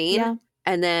what I mean? Yeah.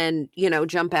 And then,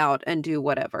 jump out and do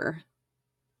whatever.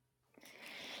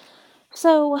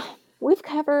 So we've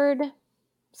covered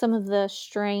some of the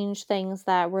strange things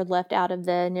that were left out of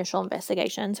the initial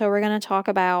investigation. So we're going to talk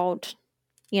about,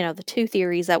 the two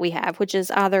theories that we have, which is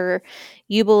either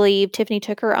you believe Tiffany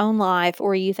took her own life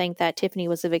or you think that Tiffany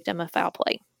was a victim of foul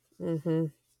play. Mm-hmm.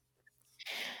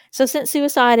 So since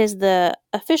suicide is the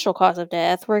official cause of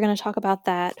death, we're going to talk about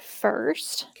that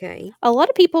first. Okay. A lot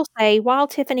of people say while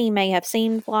Tiffany may have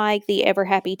seemed like the ever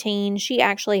happy teen, she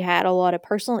actually had a lot of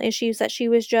personal issues that she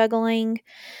was juggling.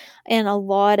 In a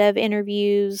lot of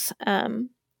interviews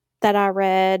that I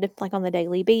read, like on the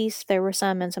Daily Beast, there were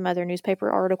some and some other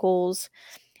newspaper articles.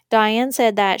 Diane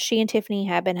said that she and Tiffany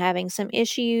had been having some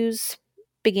issues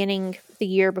beginning the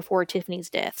year before Tiffany's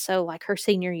death, so like her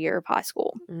senior year of high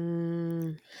school.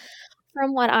 From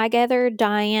what I gathered,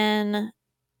 Diane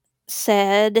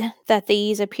said that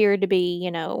these appeared to be,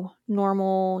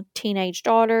 normal teenage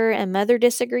daughter and mother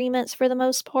disagreements for the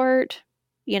most part.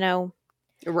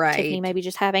 Right. Tiffany maybe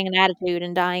just having an attitude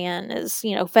and Diane is,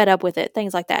 fed up with it,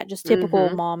 things like that. Just typical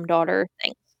mom-daughter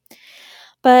things.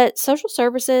 But social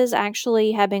services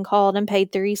actually had been called and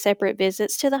paid 3 separate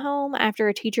visits to the home after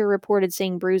a teacher reported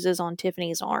seeing bruises on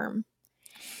Tiffany's arm.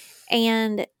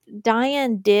 And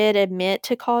Diane did admit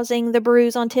to causing the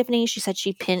bruise on Tiffany. She said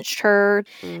she pinched her,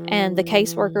 and the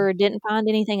caseworker didn't find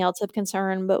anything else of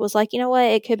concern, but was like, you know what,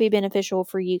 it could be beneficial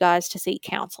for you guys to seek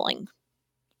counseling.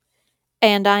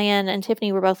 And Diane and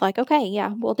Tiffany were both like, okay,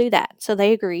 yeah, we'll do that. So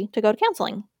they agree to go to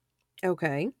counseling.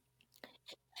 Okay.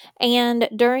 And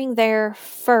during their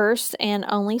first and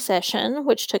only session,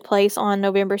 which took place on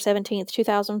November 17th,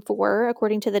 2004,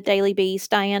 according to the Daily Beast,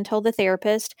 Diane told the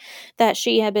therapist that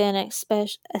she had been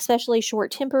especially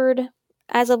short-tempered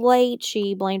as of late.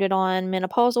 She blamed it on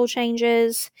menopausal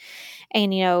changes.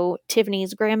 And,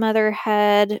 Tiffany's grandmother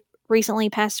had recently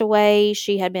passed away.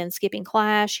 She had been skipping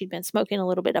class. She'd been smoking a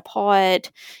little bit of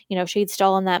pot. She'd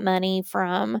stolen that money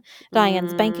from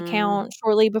Diane's bank account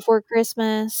shortly before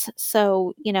Christmas.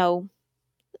 So,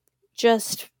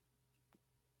 just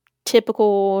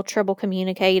typical trouble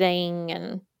communicating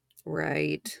and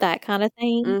Right. that kind of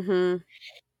thing.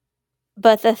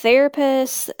 But the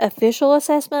therapist's official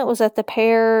assessment was that the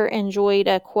pair enjoyed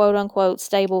a quote-unquote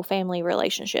stable family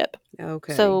relationship.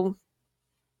 Okay. So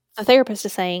the therapist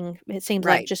is saying it seems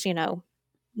like Right. just,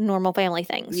 normal family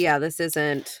things. Yeah, this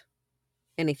isn't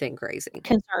anything crazy.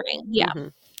 Concerning, yeah.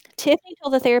 Tiffany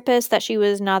told the therapist that she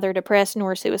was neither depressed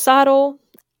nor suicidal.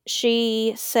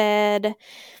 She said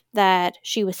that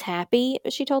she was happy,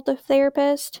 she told the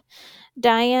therapist.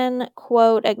 Diane,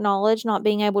 quote, acknowledged not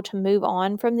being able to move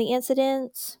on from the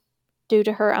incidents due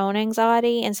to her own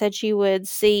anxiety and said she would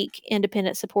seek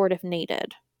independent support if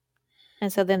needed.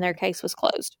 And so then their case was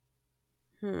closed.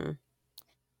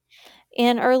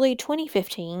 In early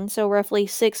 2015, so roughly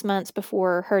 6 months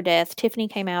before her death, Tiffany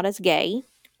came out as gay.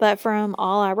 But from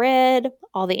all I read,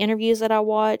 all the interviews that I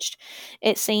watched,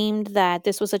 it seemed that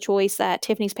this was a choice that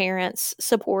Tiffany's parents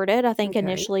supported. I think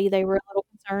initially they were a little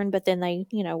concerned, but then they,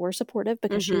 were supportive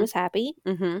because she was happy.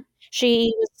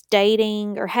 She was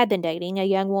dating or had been dating a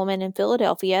young woman in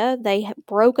Philadelphia. They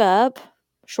broke up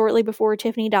shortly before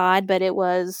Tiffany died, but it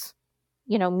was,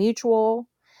 mutual.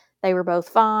 They were both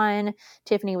fine.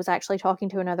 Tiffany was actually talking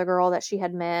to another girl that she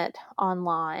had met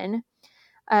online.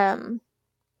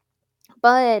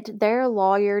 But their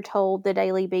lawyer told the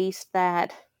Daily Beast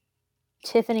that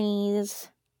Tiffany's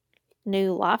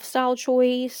new lifestyle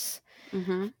choice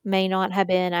may not have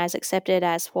been as accepted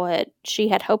as what she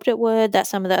had hoped it would, that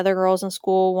some of the other girls in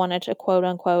school wanted to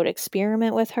quote-unquote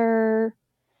experiment with her,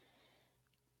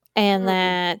 and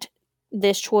that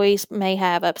this choice may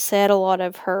have upset a lot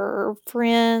of her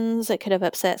friends. It could have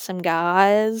upset some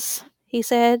guys, he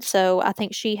said. So I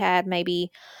think she had maybe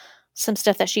some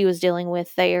stuff that she was dealing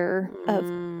with there of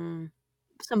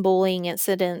some bullying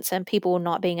incidents and people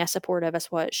not being as supportive as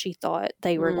what she thought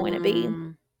they were going to be.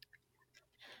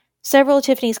 Several of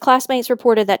Tiffany's classmates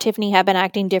reported that Tiffany had been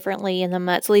acting differently in the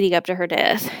months leading up to her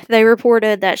death. They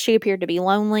reported that she appeared to be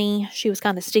lonely. She was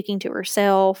kind of sticking to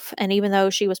herself. And even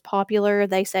though she was popular,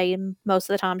 they say most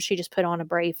of the time she just put on a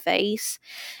brave face.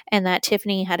 And that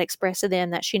Tiffany had expressed to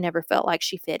them that she never felt like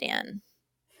she fit in.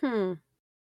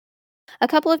 A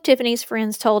couple of Tiffany's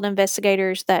friends told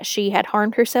investigators that she had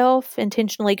harmed herself,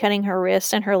 intentionally cutting her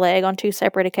wrist and her leg on 2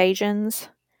 separate occasions.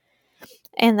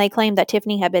 And they claimed that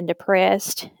Tiffany had been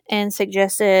depressed and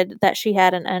suggested that she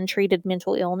had an untreated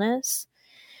mental illness.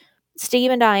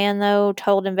 Steve and Diane, though,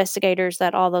 told investigators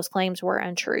that all those claims were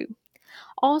untrue.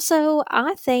 Also,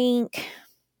 I think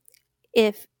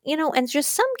if, and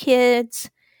just some kids,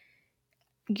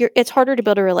 it's harder to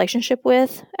build a relationship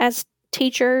with as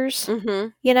teachers,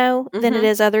 than it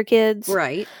is other kids.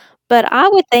 Right. But I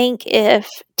would think if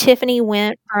Tiffany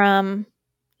went from,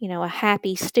 a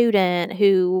happy student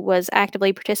who was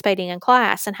actively participating in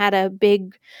class and had a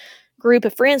big group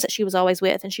of friends that she was always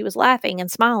with and she was laughing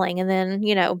and smiling, and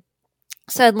then,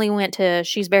 suddenly went to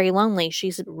she's very lonely,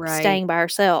 she's staying by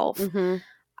herself.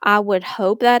 I would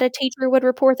hope that a teacher would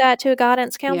report that to a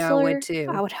guidance counselor. Yeah, I would too.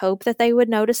 I would hope that they would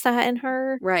notice that in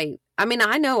her. Right. I mean,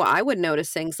 I know I would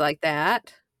notice things like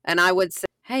that, and I would say,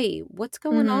 hey, what's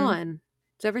going on?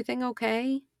 Is everything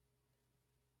okay?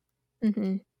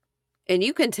 Mm-hmm. And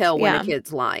you can tell when a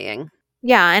kid's lying.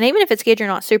 Yeah, and even if it's a kid you're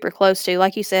not super close to,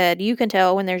 like you said, you can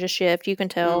tell when there's a shift. You can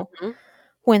tell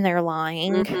when they're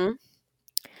lying.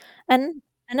 And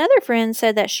another friend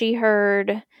said that she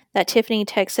heard that Tiffany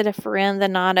texted a friend the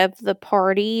night of the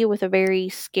party with a very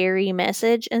scary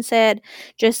message and said,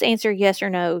 just answer yes or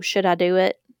no. Should I do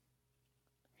it?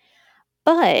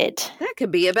 But that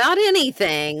could be about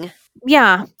anything.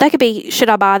 Yeah, that could be, should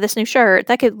I buy this new shirt?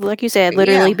 That could, like you said,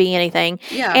 literally be anything.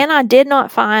 Yeah. And I did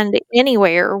not find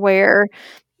anywhere where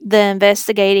the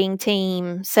investigating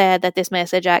team said that this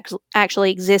message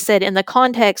actually existed in the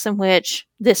context in which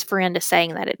this friend is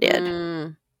saying that it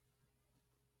did.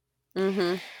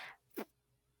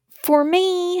 For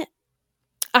me,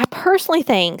 I personally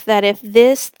think that if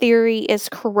this theory is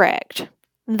correct,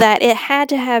 that it had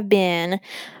to have been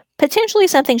potentially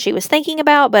something she was thinking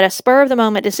about, but a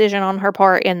spur-of-the-moment decision on her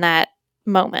part in that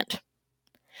moment.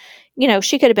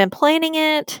 She could have been planning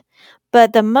it,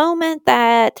 but the moment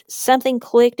that something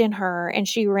clicked in her and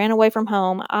she ran away from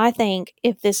home, I think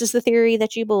if this is the theory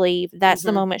that you believe, that's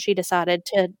the moment she decided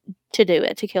to do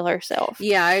it, to kill herself.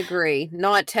 Yeah, I agree.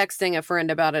 Not texting a friend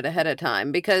about it ahead of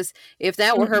time, because if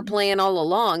that were her plan all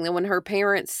along, then when her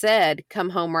parents said,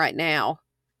 come home right now,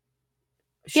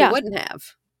 she wouldn't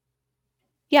have.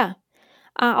 Yeah.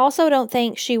 I also don't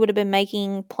think she would have been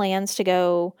making plans to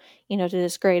go, to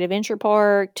this great adventure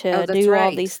park, to do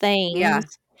all these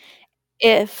things,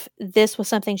 if this was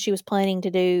something she was planning to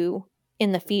do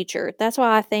in the future. That's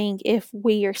why I think if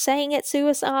we are saying it's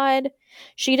suicide,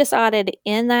 she decided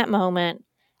in that moment,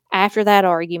 after that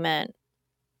argument,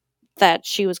 that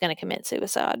she was going to commit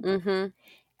suicide. And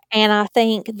I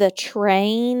think the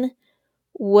train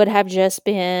would have just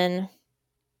been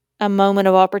a moment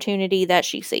of opportunity that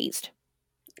she seized.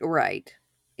 Right.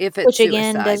 If it's which suicide,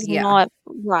 again does not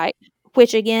right.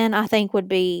 Which again I think would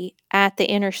be at the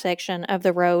intersection of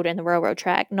the road and the railroad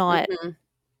track, not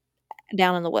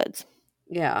down in the woods.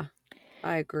 Yeah,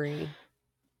 I agree.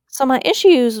 So my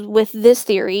issues with this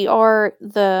theory are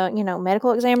the,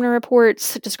 medical examiner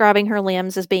reports describing her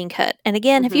limbs as being cut. And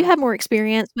again, if you have more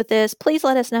experience with this, please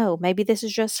let us know. Maybe this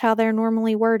is just how they're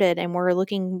normally worded and we're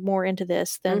looking more into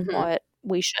this than what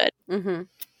we should.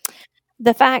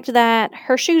 The fact that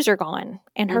her shoes are gone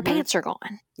and her pants are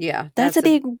gone. Yeah. That's a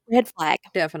big red flag.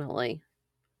 Definitely.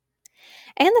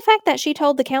 And the fact that she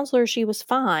told the counselor she was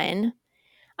fine.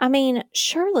 I mean,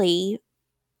 surely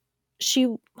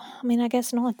I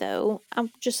guess not, though. I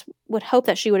just would hope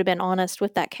that she would have been honest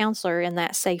with that counselor in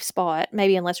that safe spot.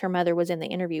 Maybe unless her mother was in the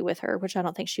interview with her, which I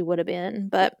don't think she would have been.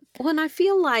 But well, and I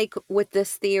feel like with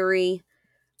this theory,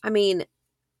 I mean,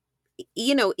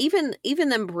 even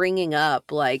them bringing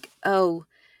up like, oh,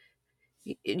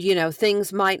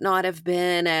 things might not have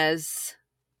been as,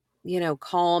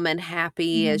 calm and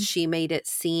happy as she made it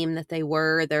seem that they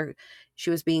were. She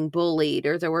was being bullied,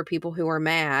 or there were people who were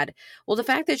mad. Well, the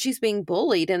fact that she's being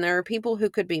bullied and there are people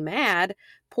who could be mad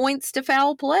points to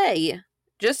foul play.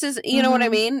 Just as, you know what I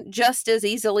mean? Just as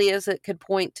easily as it could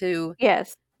point to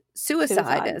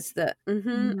suicide as the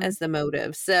as the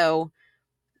motive. So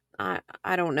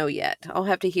I don't know yet. I'll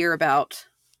have to hear about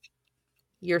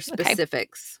your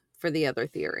specifics for the other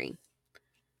theory.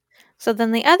 So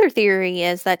then the other theory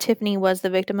is that Tiffany was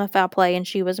the victim of foul play and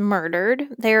she was murdered.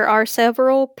 There are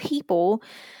several people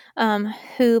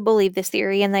who believe this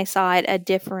theory, and they cite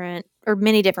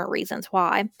many different reasons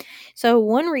why. So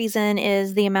one reason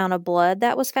is the amount of blood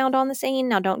that was found on the scene.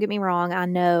 Now, don't get me wrong. I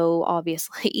know,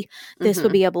 obviously, this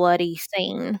would be a bloody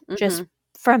scene just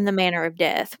from the manner of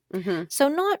death. So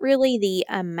not really the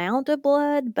amount of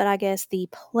blood, but I guess the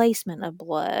placement of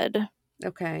blood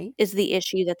Okay. is the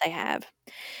issue that they have.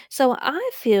 So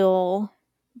I feel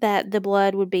that the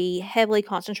blood would be heavily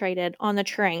concentrated on the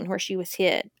train where she was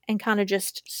hit and kind of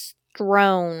just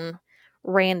strewn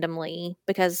randomly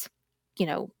because, you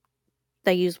know,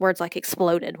 they use words like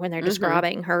exploded when they're Mhm.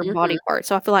 describing her Mhm. body parts.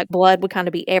 So I feel like blood would kind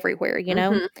of be everywhere, you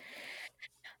know? Mhm.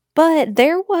 But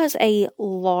there was a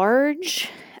large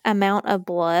amount of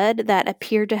blood that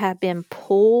appeared to have been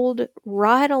pulled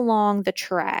right along the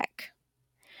track.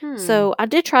 Hmm. So I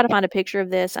did try to find a picture of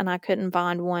this and I couldn't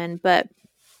find one, but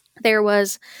there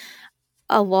was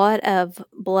a lot of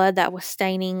blood that was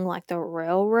staining like the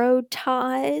railroad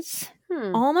ties,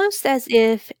 almost as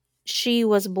if she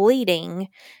was bleeding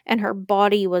and her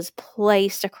body was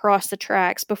placed across the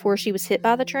tracks before she was hit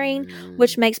by the train,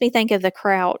 which makes me think of the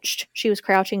crouched. She was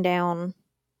crouching down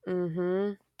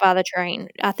Mhm. by the train.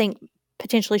 I think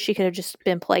potentially she could have just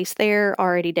been placed there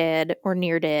already dead or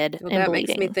near dead Well, and that makes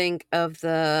me bleeding. think of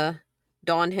the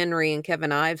Dawn Henry and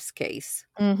Kevin Ives case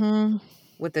Mhm.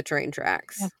 with the train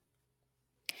tracks. Yeah.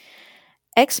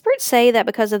 Experts say that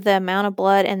because of the amount of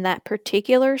blood in that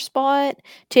particular spot,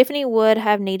 Tiffany would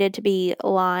have needed to be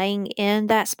lying in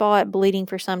that spot, bleeding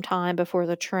for some time before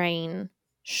the train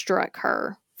struck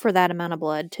her for that amount of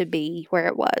blood to be where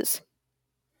it was.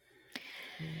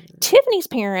 Tiffany's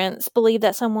parents believe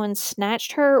that someone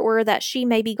snatched her or that she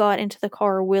maybe got into the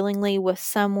car willingly with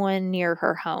someone near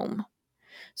her home.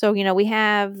 So, you know, we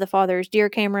have the father's deer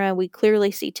camera. We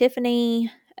clearly see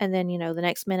Tiffany. And then, you know, the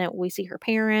next minute we see her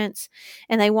parents.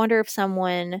 And they wonder if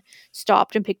someone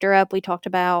stopped and picked her up. We talked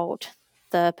about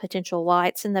the potential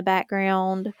lights in the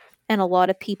background. And a lot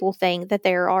of people think that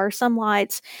there are some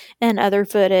lights and other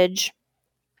footage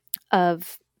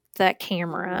of that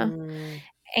camera.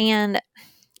 And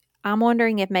I'm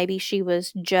wondering if maybe she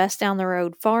was just down the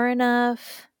road far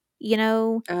enough, you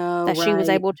know, Oh, that she was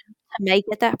right. able to make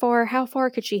it that far. How far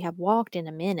could she have walked in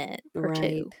a minute or Right.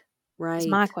 two? Is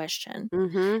my Right. question.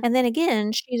 Mhm. And then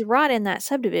again, she's right in that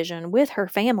subdivision with her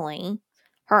family.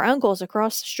 Her uncle's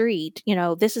across the street. You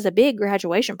know, this is a big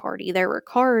graduation party. There were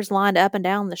cars lined up and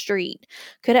down the street.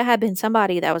 Could it have been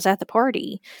somebody that was at the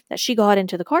party that she got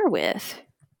into the car with?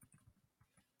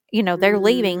 You know, they're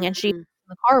leaving and she's in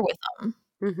the car with them.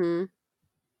 Mhm.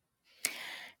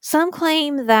 Some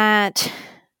claim that,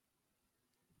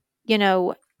 you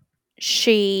know,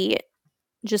 she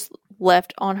just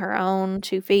left on her own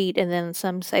 2 feet, and then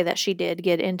some say that she did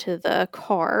get into the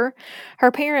car.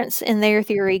 Her parents, in their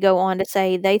theory, go on to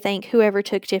say they think whoever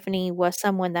took Tiffany was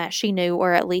someone that she knew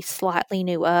or at least slightly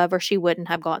knew of, or she wouldn't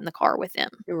have got in the car with them.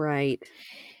 Right.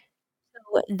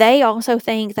 So they also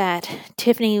think that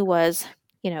Tiffany was,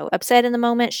 you know, upset in the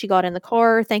moment. She got in the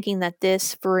car thinking that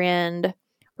this friend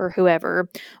or whoever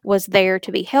was there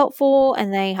to be helpful,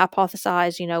 and they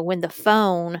hypothesize, you know, when the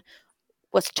phone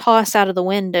was tossed out of the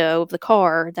window of the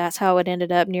car, that's how it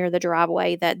ended up near the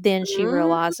driveway, that then she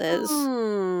realizes,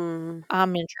 Mm.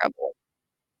 I'm in trouble.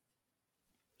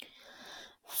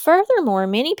 Furthermore,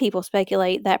 many people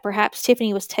speculate that perhaps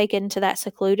Tiffany was taken to that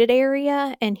secluded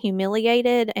area and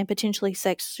humiliated and potentially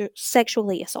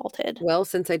sexually assaulted. Well,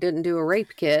 since I didn't do a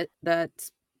rape kit,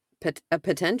 that's a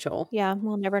potential. Yeah,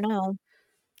 we'll never know.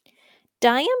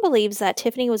 Diane believes that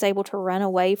Tiffany was able to run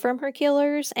away from her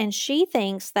killers, and she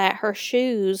thinks that her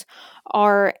shoes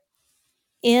are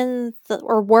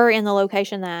were in the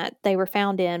location that they were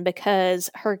found in because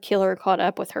her killer caught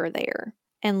up with her there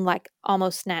and like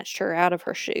almost snatched her out of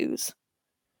her shoes.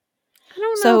 I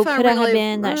don't know So if I could it have really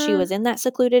been that she was in that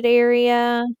secluded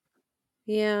area?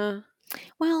 yeah.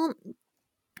 Well,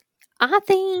 I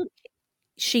think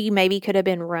she maybe could have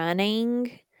been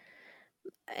running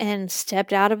and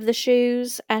stepped out of the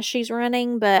shoes as she's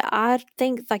running, but I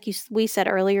think, like we said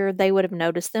earlier, they would have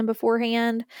noticed them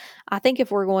beforehand. I think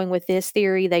if we're going with this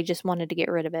theory, they just wanted to get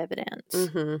rid of evidence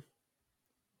Mhm.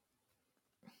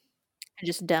 and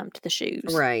just dumped the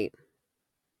shoes. Right.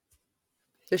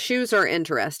 The shoes are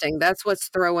interesting. That's what's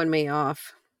throwing me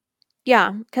off.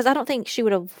 Yeah, because I don't think she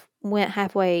would have went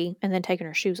halfway and then taken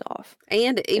her shoes off.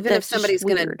 And even if That's just somebody's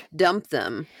going to weird. dump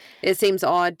them, it seems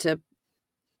odd to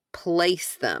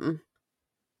place them,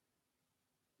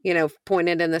 you know,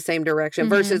 pointed in the same direction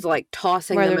versus like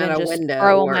tossing Rather them out than a just window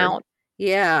throw them or out.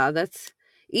 yeah, that's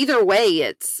either way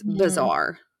it's Mhm.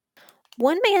 bizarre.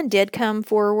 One man did come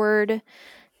forward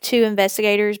to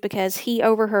investigators because he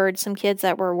overheard some kids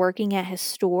that were working at his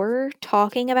store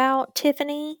talking about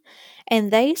Tiffany,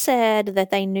 and they said that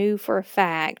they knew for a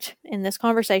fact in this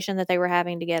conversation that they were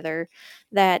having together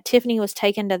that Tiffany was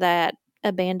taken to that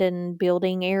abandoned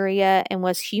building area and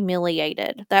was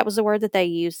humiliated. That was the word that they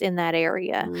used in that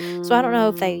area. So I don't know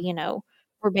if they, Mm. you know,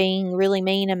 were being really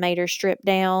mean and made her strip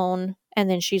down and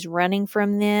then she's running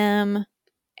from them,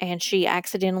 and she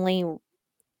accidentally,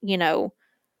 you know,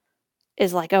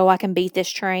 is like, "Oh, I can beat this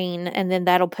train," and then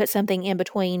that'll put something in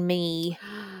between me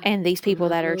and these people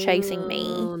that are chasing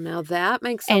me, Oh, now that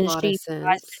makes a and lot she of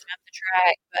tries to sense. jump the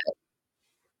track, but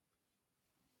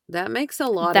That makes a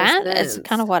lot of that is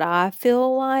kinda sense. what I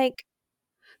feel like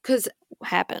 'Cause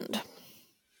happened.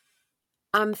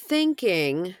 I'm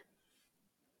thinking,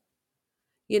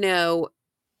 you know,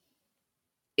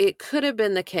 it could have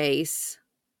been the case,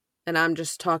 and I'm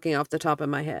just talking off the top of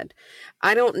my head.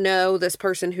 I don't know this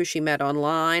person who she met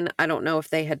online. I don't know if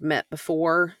they had met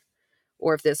before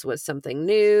or if this was something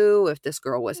new, if this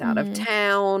girl was out of Mhm.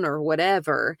 town or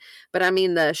whatever. But I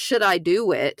mean, the should I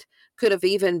do it could have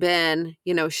even been,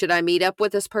 should I meet up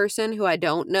with this person who I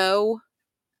don't know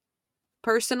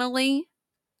personally,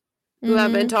 who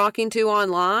I've been Mhm. talking to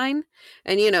online?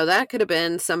 And, that could have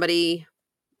been somebody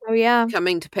Oh, yeah.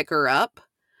 coming to pick her up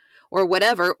or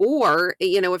whatever. Or,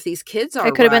 if these kids It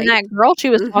are could have been right. that girl she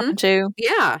was Mhm. talking to.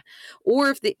 Yeah.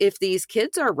 Or if these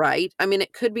kids are right, I mean,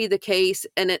 it could be the case,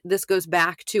 and this goes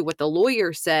back to what the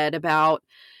lawyer said about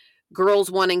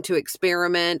girls wanting to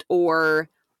experiment or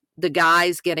the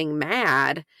guys getting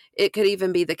mad. It could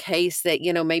even be the case that,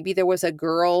 maybe there was a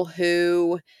girl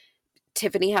who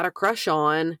Tiffany had a crush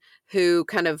on who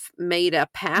kind of made a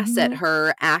pass at Mhm.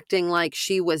 her acting like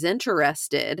she was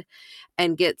interested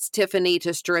and gets Tiffany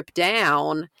to strip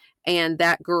down, and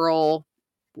that girl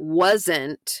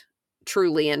wasn't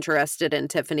truly interested in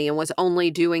Tiffany and was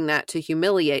only doing that to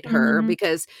humiliate her Mhm.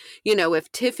 because,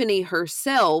 if Tiffany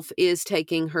herself is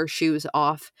taking her shoes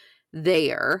off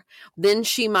there, then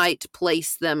she might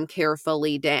place them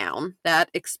carefully down. That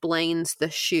explains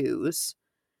the shoes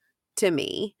to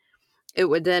me. It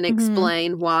would then Mhm.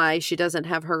 explain why she doesn't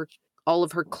have all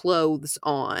of her clothes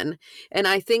on. And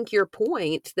I think your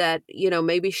point that,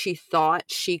 maybe she thought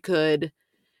she could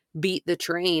beat the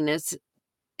train is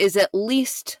at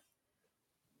least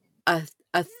a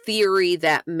a theory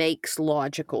that makes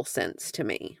logical sense to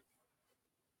me.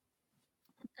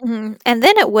 Mhm. And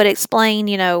then it would explain,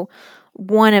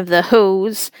 one of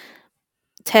those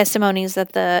testimonies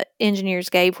that the engineers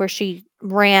gave where she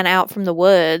ran out from the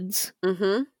woods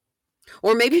Mhm.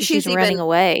 Or maybe because she's she's running even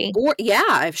away. or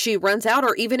yeah, if she runs out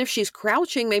or even if she's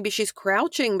crouching, maybe she's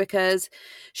crouching because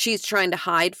she's trying to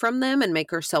hide from them and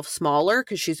make herself smaller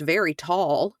because she's very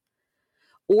tall.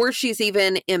 Or she's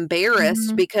even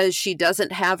embarrassed Mhm. because she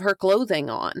doesn't have her clothing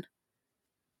on.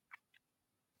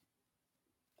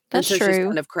 And That's so she's true.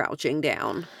 kind of crouching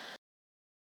down.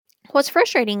 What's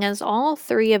frustrating is all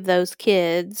 3 of those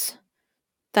kids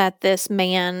that this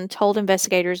man told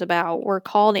investigators about were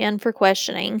called in for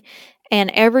questioning,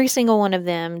 and every single one of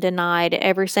them denied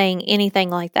ever saying anything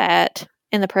like that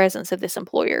in the presence of this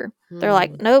employer. They're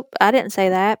like, Hmm. "Nope, I didn't say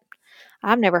that.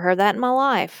 I've never heard that in my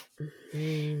life."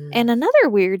 And Mhm. another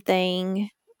weird thing,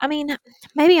 I mean,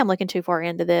 maybe I'm looking too far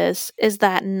into this, is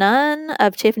that none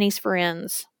of Tiffany's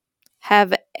friends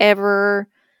have ever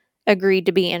agreed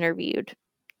to be interviewed.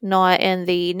 Not in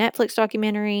the Netflix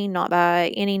documentary, not by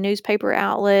any newspaper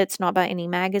outlets, not by any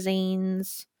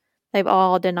magazines. They've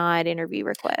all denied interview That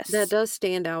requests. does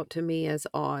stand out to me as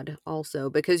odd also,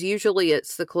 because usually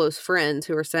it's the close friends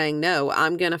who are saying, "No,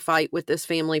 I'm gonna fight with this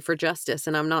family for justice,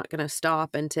 and I'm not gonna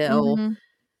stop until, Mhm.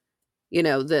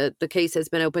 the case has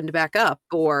been opened back up,"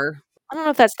 or I don't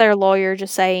know if that's their lawyer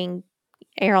just saying,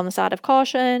 "Err on the side of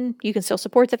caution. You can still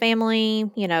support the family,"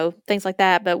 things like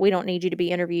that, but we don't need you to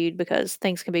be interviewed because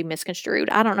things can be misconstrued.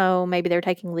 I don't know, maybe they're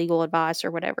taking legal advice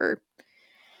or whatever.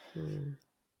 Hmm.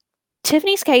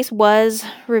 Tiffany's case was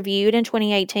reviewed in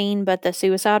 2018, but the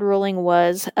suicide ruling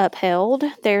was upheld.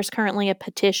 There's currently a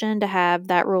petition to have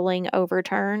that ruling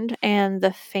overturned, and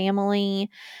the family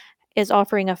is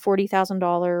offering a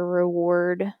 $40,000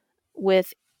 reward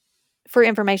with for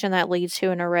information that leads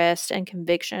to an arrest and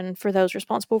conviction for those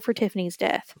responsible for Tiffany's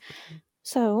death.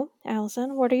 So,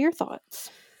 Allison, what are your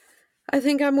thoughts? I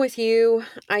think I'm with you.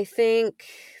 I think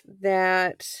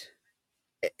that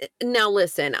now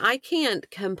listen, I can't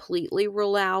completely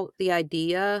rule out the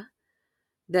idea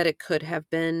that it could have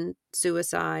been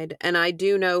suicide, and I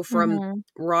do know from Mhm.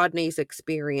 Rodney's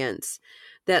experience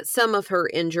that some of her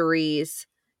injuries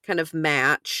kind of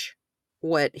match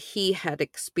what he had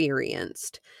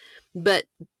experienced. But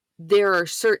there are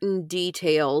certain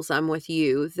details, I'm with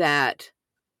you, that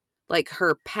like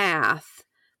her path,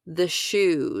 the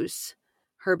shoes,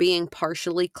 her being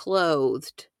partially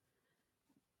clothed,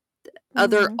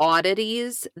 other Mhm.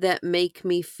 oddities that make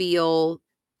me feel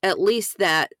at least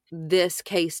that this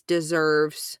case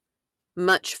deserves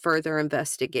much further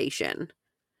investigation.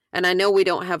 And I know we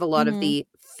don't have a lot of Mhm. the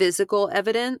physical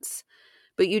evidence,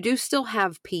 but you do still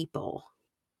have people.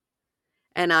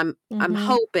 And I'm Mhm.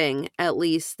 hoping at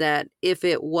least that if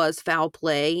it was foul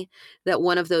play, that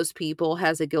one of those people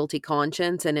has a guilty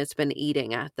conscience and it's been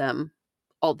eating at them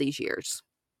all these years.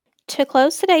 To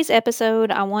close today's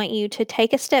episode, I want you to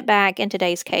take a step back in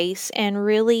today's case and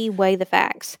really weigh the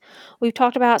facts. We've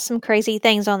talked about some crazy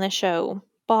things on this show: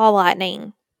 ball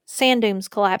lightning, sand dunes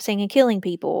collapsing and killing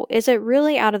people. Is it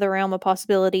really out of the realm of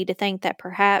possibility to think that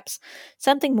perhaps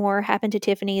something more happened to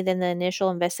Tiffany than the initial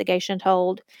investigation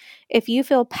told? If you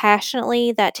feel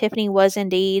passionately that Tiffany was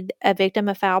indeed a victim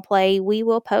of foul play, we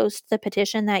will post the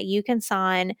petition that you can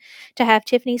sign to have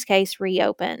Tiffany's case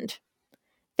reopened.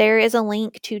 There is a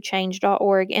link to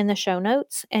change.org in the show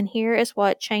notes, and here is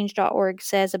what change.org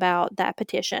says about that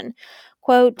petition.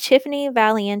 Quote, Tiffany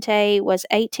Valiente was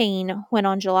 18 when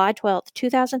on July 12,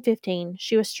 2015,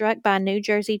 she was struck by a New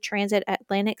Jersey Transit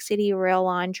Atlantic City Rail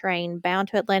Line train bound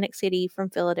to Atlantic City from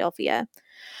Philadelphia.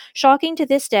 Shocking to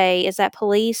this day is that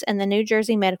police and the New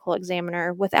Jersey medical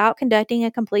examiner, without conducting a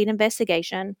complete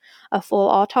investigation, a full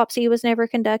autopsy was never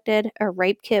conducted, a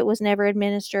rape kit was never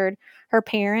administered, her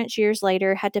parents years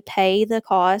later had to pay the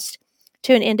cost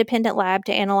to an independent lab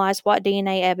to analyze what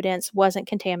DNA evidence wasn't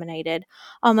contaminated,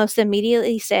 almost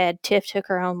immediately said Tiff took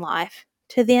her own life.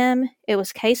 To them, it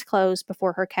was case closed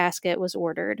before her casket was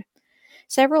ordered.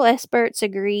 Several experts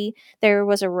agree there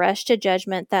was a rush to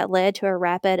judgment that led to a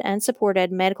rapid,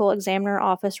 unsupported medical examiner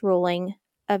office ruling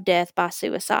of death by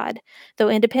suicide, though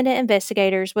independent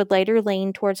investigators would later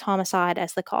lean towards homicide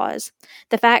as the cause.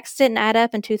 The facts didn't add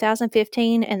up in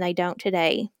 2015, and they don't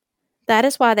today. That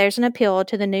is why there's an appeal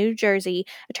to the New Jersey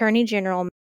Attorney General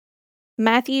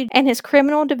Matthew and his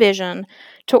criminal division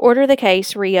to order the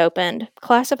case reopened.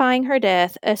 Classifying her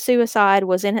death as suicide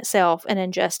was in itself an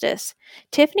injustice.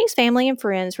 Tiffany's family and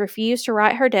friends refuse to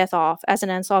write her death off as an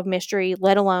unsolved mystery,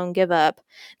 let alone give up.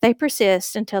 They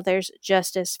persist until there's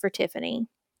justice for Tiffany.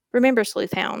 Remember,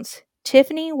 sleuthhounds,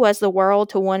 Tiffany was the world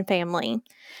to one family,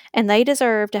 and they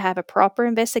deserve to have a proper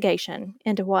investigation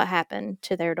into what happened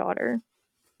to their daughter.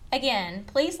 Again,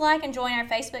 please like and join our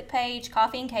Facebook page,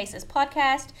 Coffee and Cases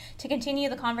Podcast, to continue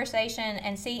the conversation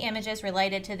and see images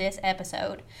related to this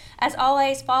episode. As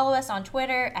always, follow us on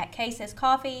Twitter at Cases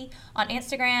Coffee, on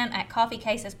Instagram at Coffee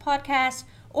Cases Podcast,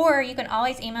 or you can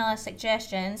always email us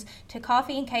suggestions to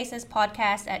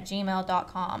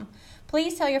coffeeandcasespodcast@gmail.com.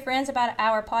 Please tell your friends about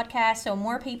our podcast so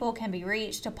more people can be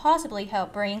reached to possibly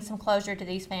help bring some closure to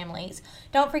these families.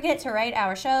 Don't forget to rate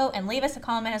our show and leave us a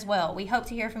comment as well. We hope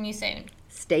to hear from you soon.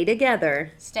 Stay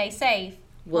together. Stay safe.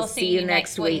 We'll see you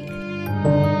next week.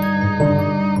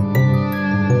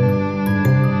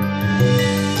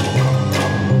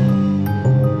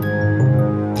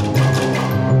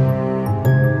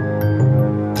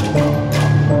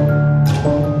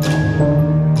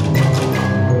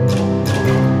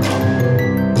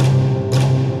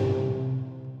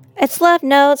 It's Love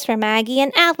Notes from Maggie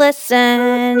and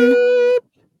Allison.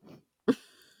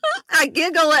 I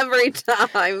giggle every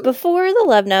time. Before the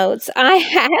Love Notes, I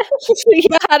have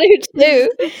yeah, I do too.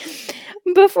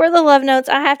 Before the Love Notes,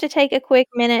 I have to take a quick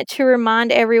minute to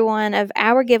remind everyone of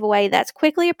our giveaway that's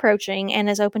quickly approaching and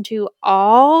is open to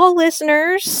all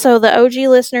listeners, so the OG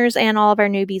listeners and all of our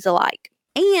newbies alike.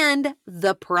 And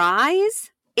the prize?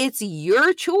 It's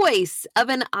your choice of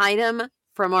an item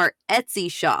from our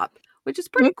Etsy shop, which is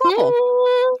pretty cool.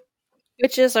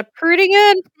 Which is a pretty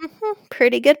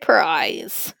good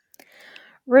prize.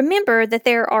 Remember that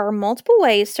there are multiple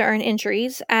ways to earn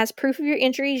entries. As proof of your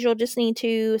entries, you'll just need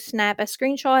to snap a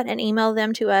screenshot and email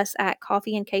them to us at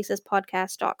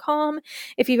coffeeandcasespodcast.com.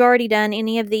 If you've already done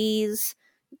any of these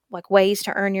ways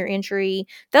to earn your entry,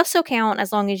 they'll still count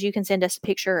as long as you can send us a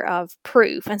picture of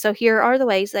proof. And so here are the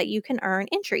ways that you can earn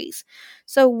entries.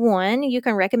 So 1, you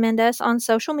can recommend us on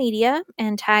social media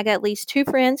and tag at least 2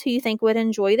 friends who you think would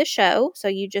enjoy the show. So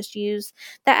you just use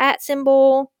the @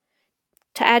 symbol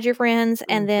to add your friends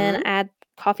and then add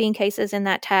Coffee and Cases in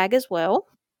that tag as well.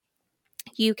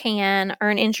 You can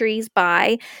earn an entry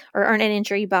by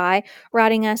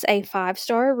writing us a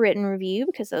 5-star written review,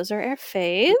 because those are our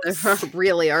faves. They're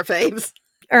really our faves.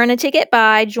 Earn a ticket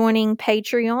by joining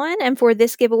Patreon, and for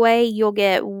this giveaway, you'll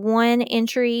get 1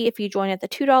 entry if you join at the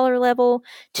 $2 level,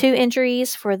 2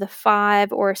 entries for the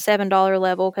 $5 or $7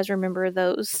 level, because remember,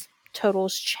 those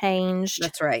totals changed.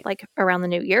 That's right. Around the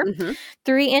new year.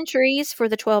 3 entries for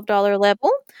the $12 level,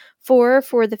 $4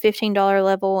 for the $15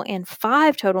 level, and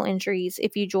 5 total entries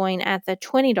if you join at the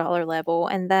 $20 level.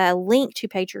 And the link to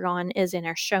Patreon is in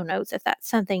our show notes if that's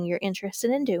something you're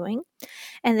interested in doing.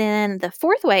 And then the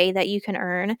fourth way that you can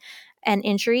earn an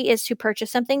entry is to purchase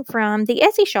something from the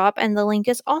Etsy shop, and the link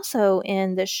is also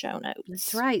in the show notes.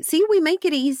 That's right. See, we make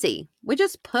it easy. We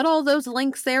just put all those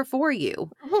links there for you.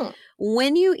 Mhm.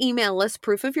 When you email us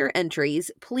proof of your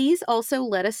entries, please also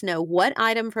let us know what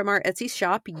item from our Etsy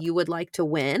shop you would like to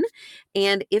win,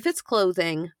 and if it's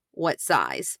clothing, what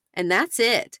size. And that's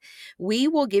it. We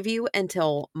will give you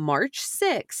until March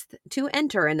 6th to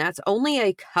enter, and that's only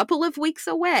a couple of weeks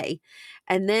away.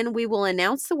 And then we will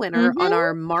announce the winner on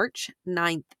our March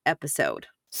 9th episode.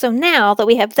 So now that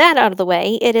we have that out of the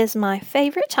way, it is my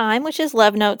favorite time, which is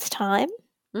Love Notes time.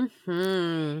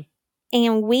 Mm-hmm.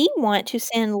 And we want to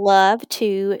send love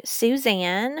to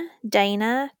Suzanne,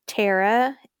 Dana,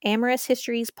 Tara, Amorous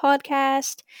Histories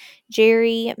Podcast,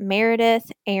 Jerry,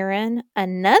 Meredith, Aaron,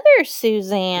 another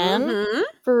Suzanne, Mm-hmm.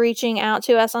 for reaching out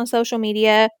to us on social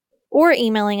media or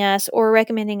emailing us or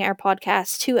recommending our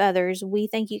podcast to others. We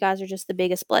think you guys are just the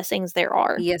biggest blessings there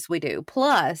are. Yes, we do.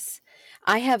 Plus,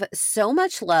 I have so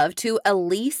much love to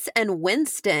Elise and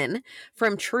Winston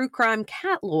from True Crime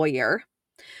Cat Lawyer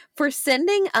for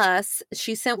sending us,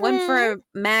 she sent one for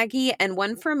Maggie and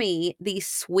one for me, these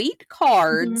sweet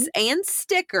cards and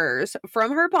stickers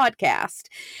from her podcast.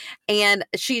 And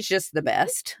she's just the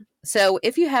best. So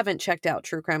if you haven't checked out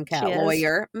True Crime Cat She is.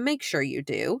 Lawyer, make sure you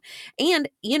do. And,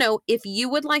 you know, if you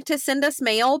would like to send us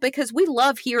mail, because we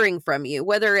love hearing from you,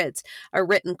 whether it's a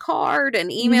written card,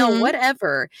 an email,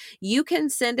 whatever, you can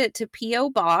send it to P.O.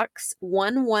 Box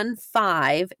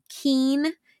 115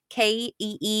 Keene,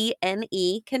 Keene,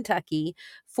 Kentucky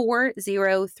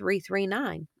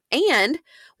 40339. And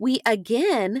we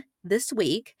again this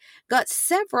week got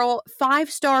several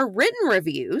 5-star written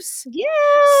reviews. Yeah.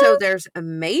 So there's a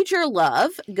major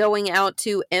love going out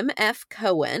to MF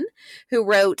Cohen, who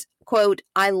wrote, quote,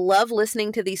 "I love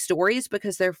listening to these stories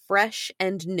because they're fresh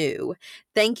and new.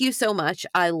 Thank you so much.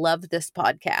 I love this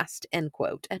podcast," end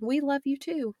quote. And we love you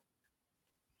too.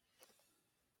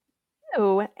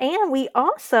 Oh, and we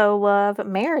also love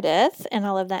Meredith, and I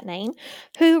love that name,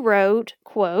 who wrote,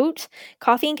 quote,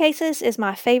 "Coffee and Cases is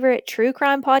my favorite true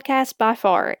crime podcast by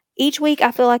far. Each week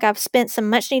I feel like I've spent some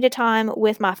much needed time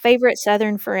with my favorite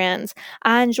Southern friends.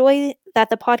 I enjoy that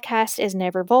the podcast is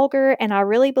never vulgar, and I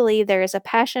really believe there is a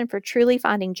passion for truly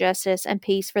finding justice and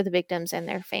peace for the victims and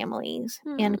their families."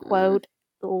 End quote.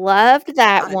 Loved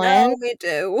that I one. know, me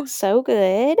too. So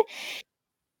good.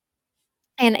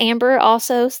 And Amber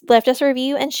also left us a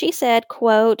review, and she said,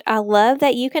 quote, "I love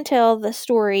that you can tell the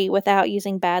story without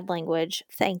using bad language.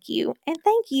 Thank you." And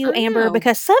thank you, I Amber, know.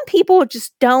 because some people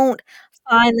just don't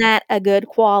find that a good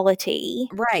quality.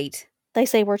 Right. They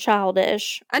say we're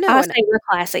childish. I know. I and say we're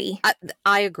classy.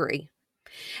 I agree.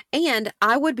 And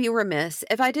I would be remiss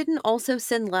if I didn't also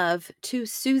send love to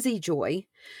Susie Joy,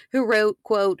 who wrote,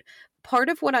 quote, "Part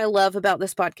of what I love about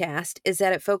this podcast is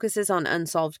that it focuses on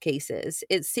unsolved cases.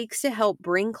 It seeks to help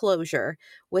bring closure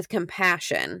with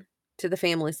compassion to the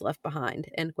families left behind,"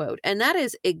 end quote. And that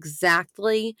is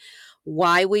exactly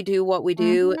why we do what we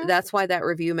do. That's why that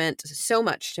review meant so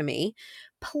much to me.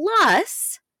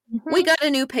 Plus, we got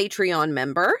a new Patreon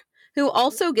member who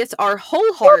also gets our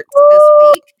whole heart this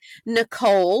week.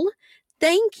 Nicole,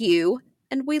 thank you,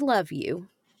 and we love you.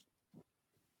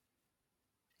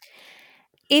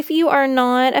 If you are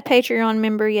not a Patreon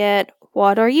member yet,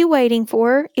 what are you waiting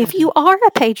for? If you are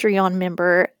a Patreon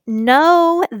member,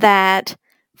 know that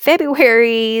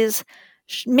February's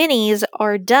minis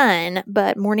are done,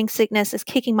 but morning sickness is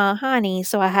kicking my hiney,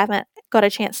 so I haven't got a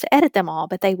chance to edit them all,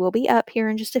 but they will be up here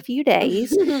in just a few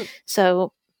days.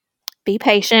 So be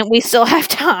patient. We still have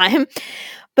time.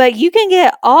 But you can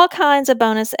get all kinds of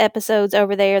bonus episodes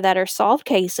over there that are solved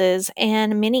cases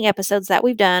and mini episodes that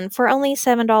we've done for only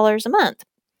 $7 a month.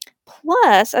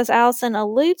 Plus, as Allison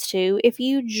alludes to, if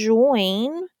you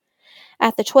join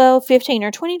at the $12, $15,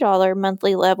 or $20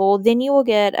 monthly level, then you will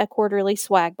get a quarterly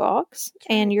swag box,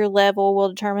 and your level will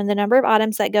determine the number of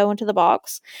items that go into the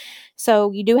box.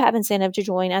 So you do have incentive to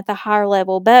join at the higher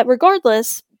level, but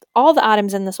regardless, all the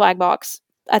items in the swag box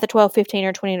at the $12, $15,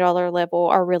 or $20 level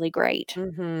are really great.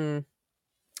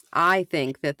 I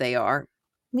think that they are.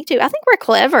 Me too. I think we're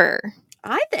clever.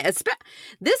 I think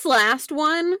this last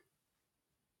one,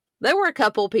 there were a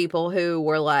couple people who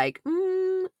were like,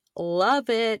 love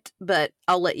it, but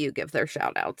I'll let you give their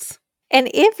shout outs. And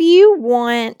if you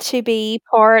want to be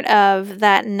part of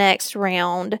that next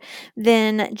round,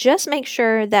 then just make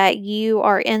sure that you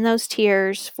are in those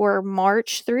tiers for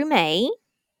March through May.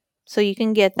 so you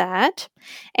can get that.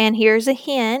 And here's a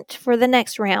hint for the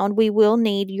next round. We will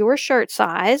need your shirt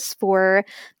size for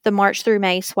the March through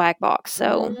May swag box.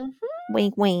 So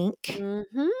wink, wink.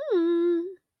 Mm-hmm.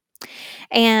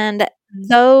 And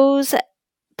those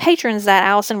patrons that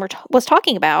Allison was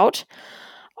talking about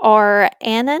are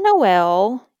Anna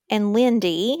Noel and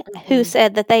Lindy, who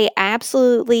said that they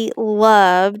absolutely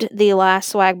loved the last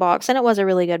swag box, and it was a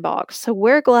really good box. So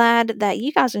we're glad that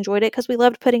you guys enjoyed it because we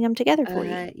loved putting them together for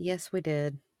you. Yes, we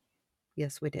did.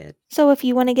 Yes, we did. So if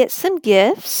you want to get some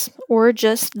gifts or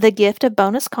just the gift of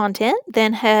bonus content,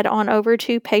 then head on over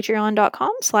to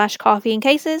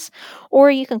patreon.com/coffeeandcases,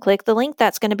 or you can click the link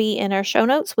that's going to be in our show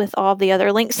notes with all the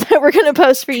other links that we're going to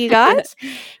post for you guys.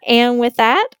 And with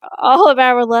that, all of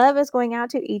our love is going out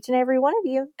to each and every one of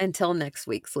you. Until next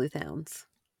week, Sleuth Hounds.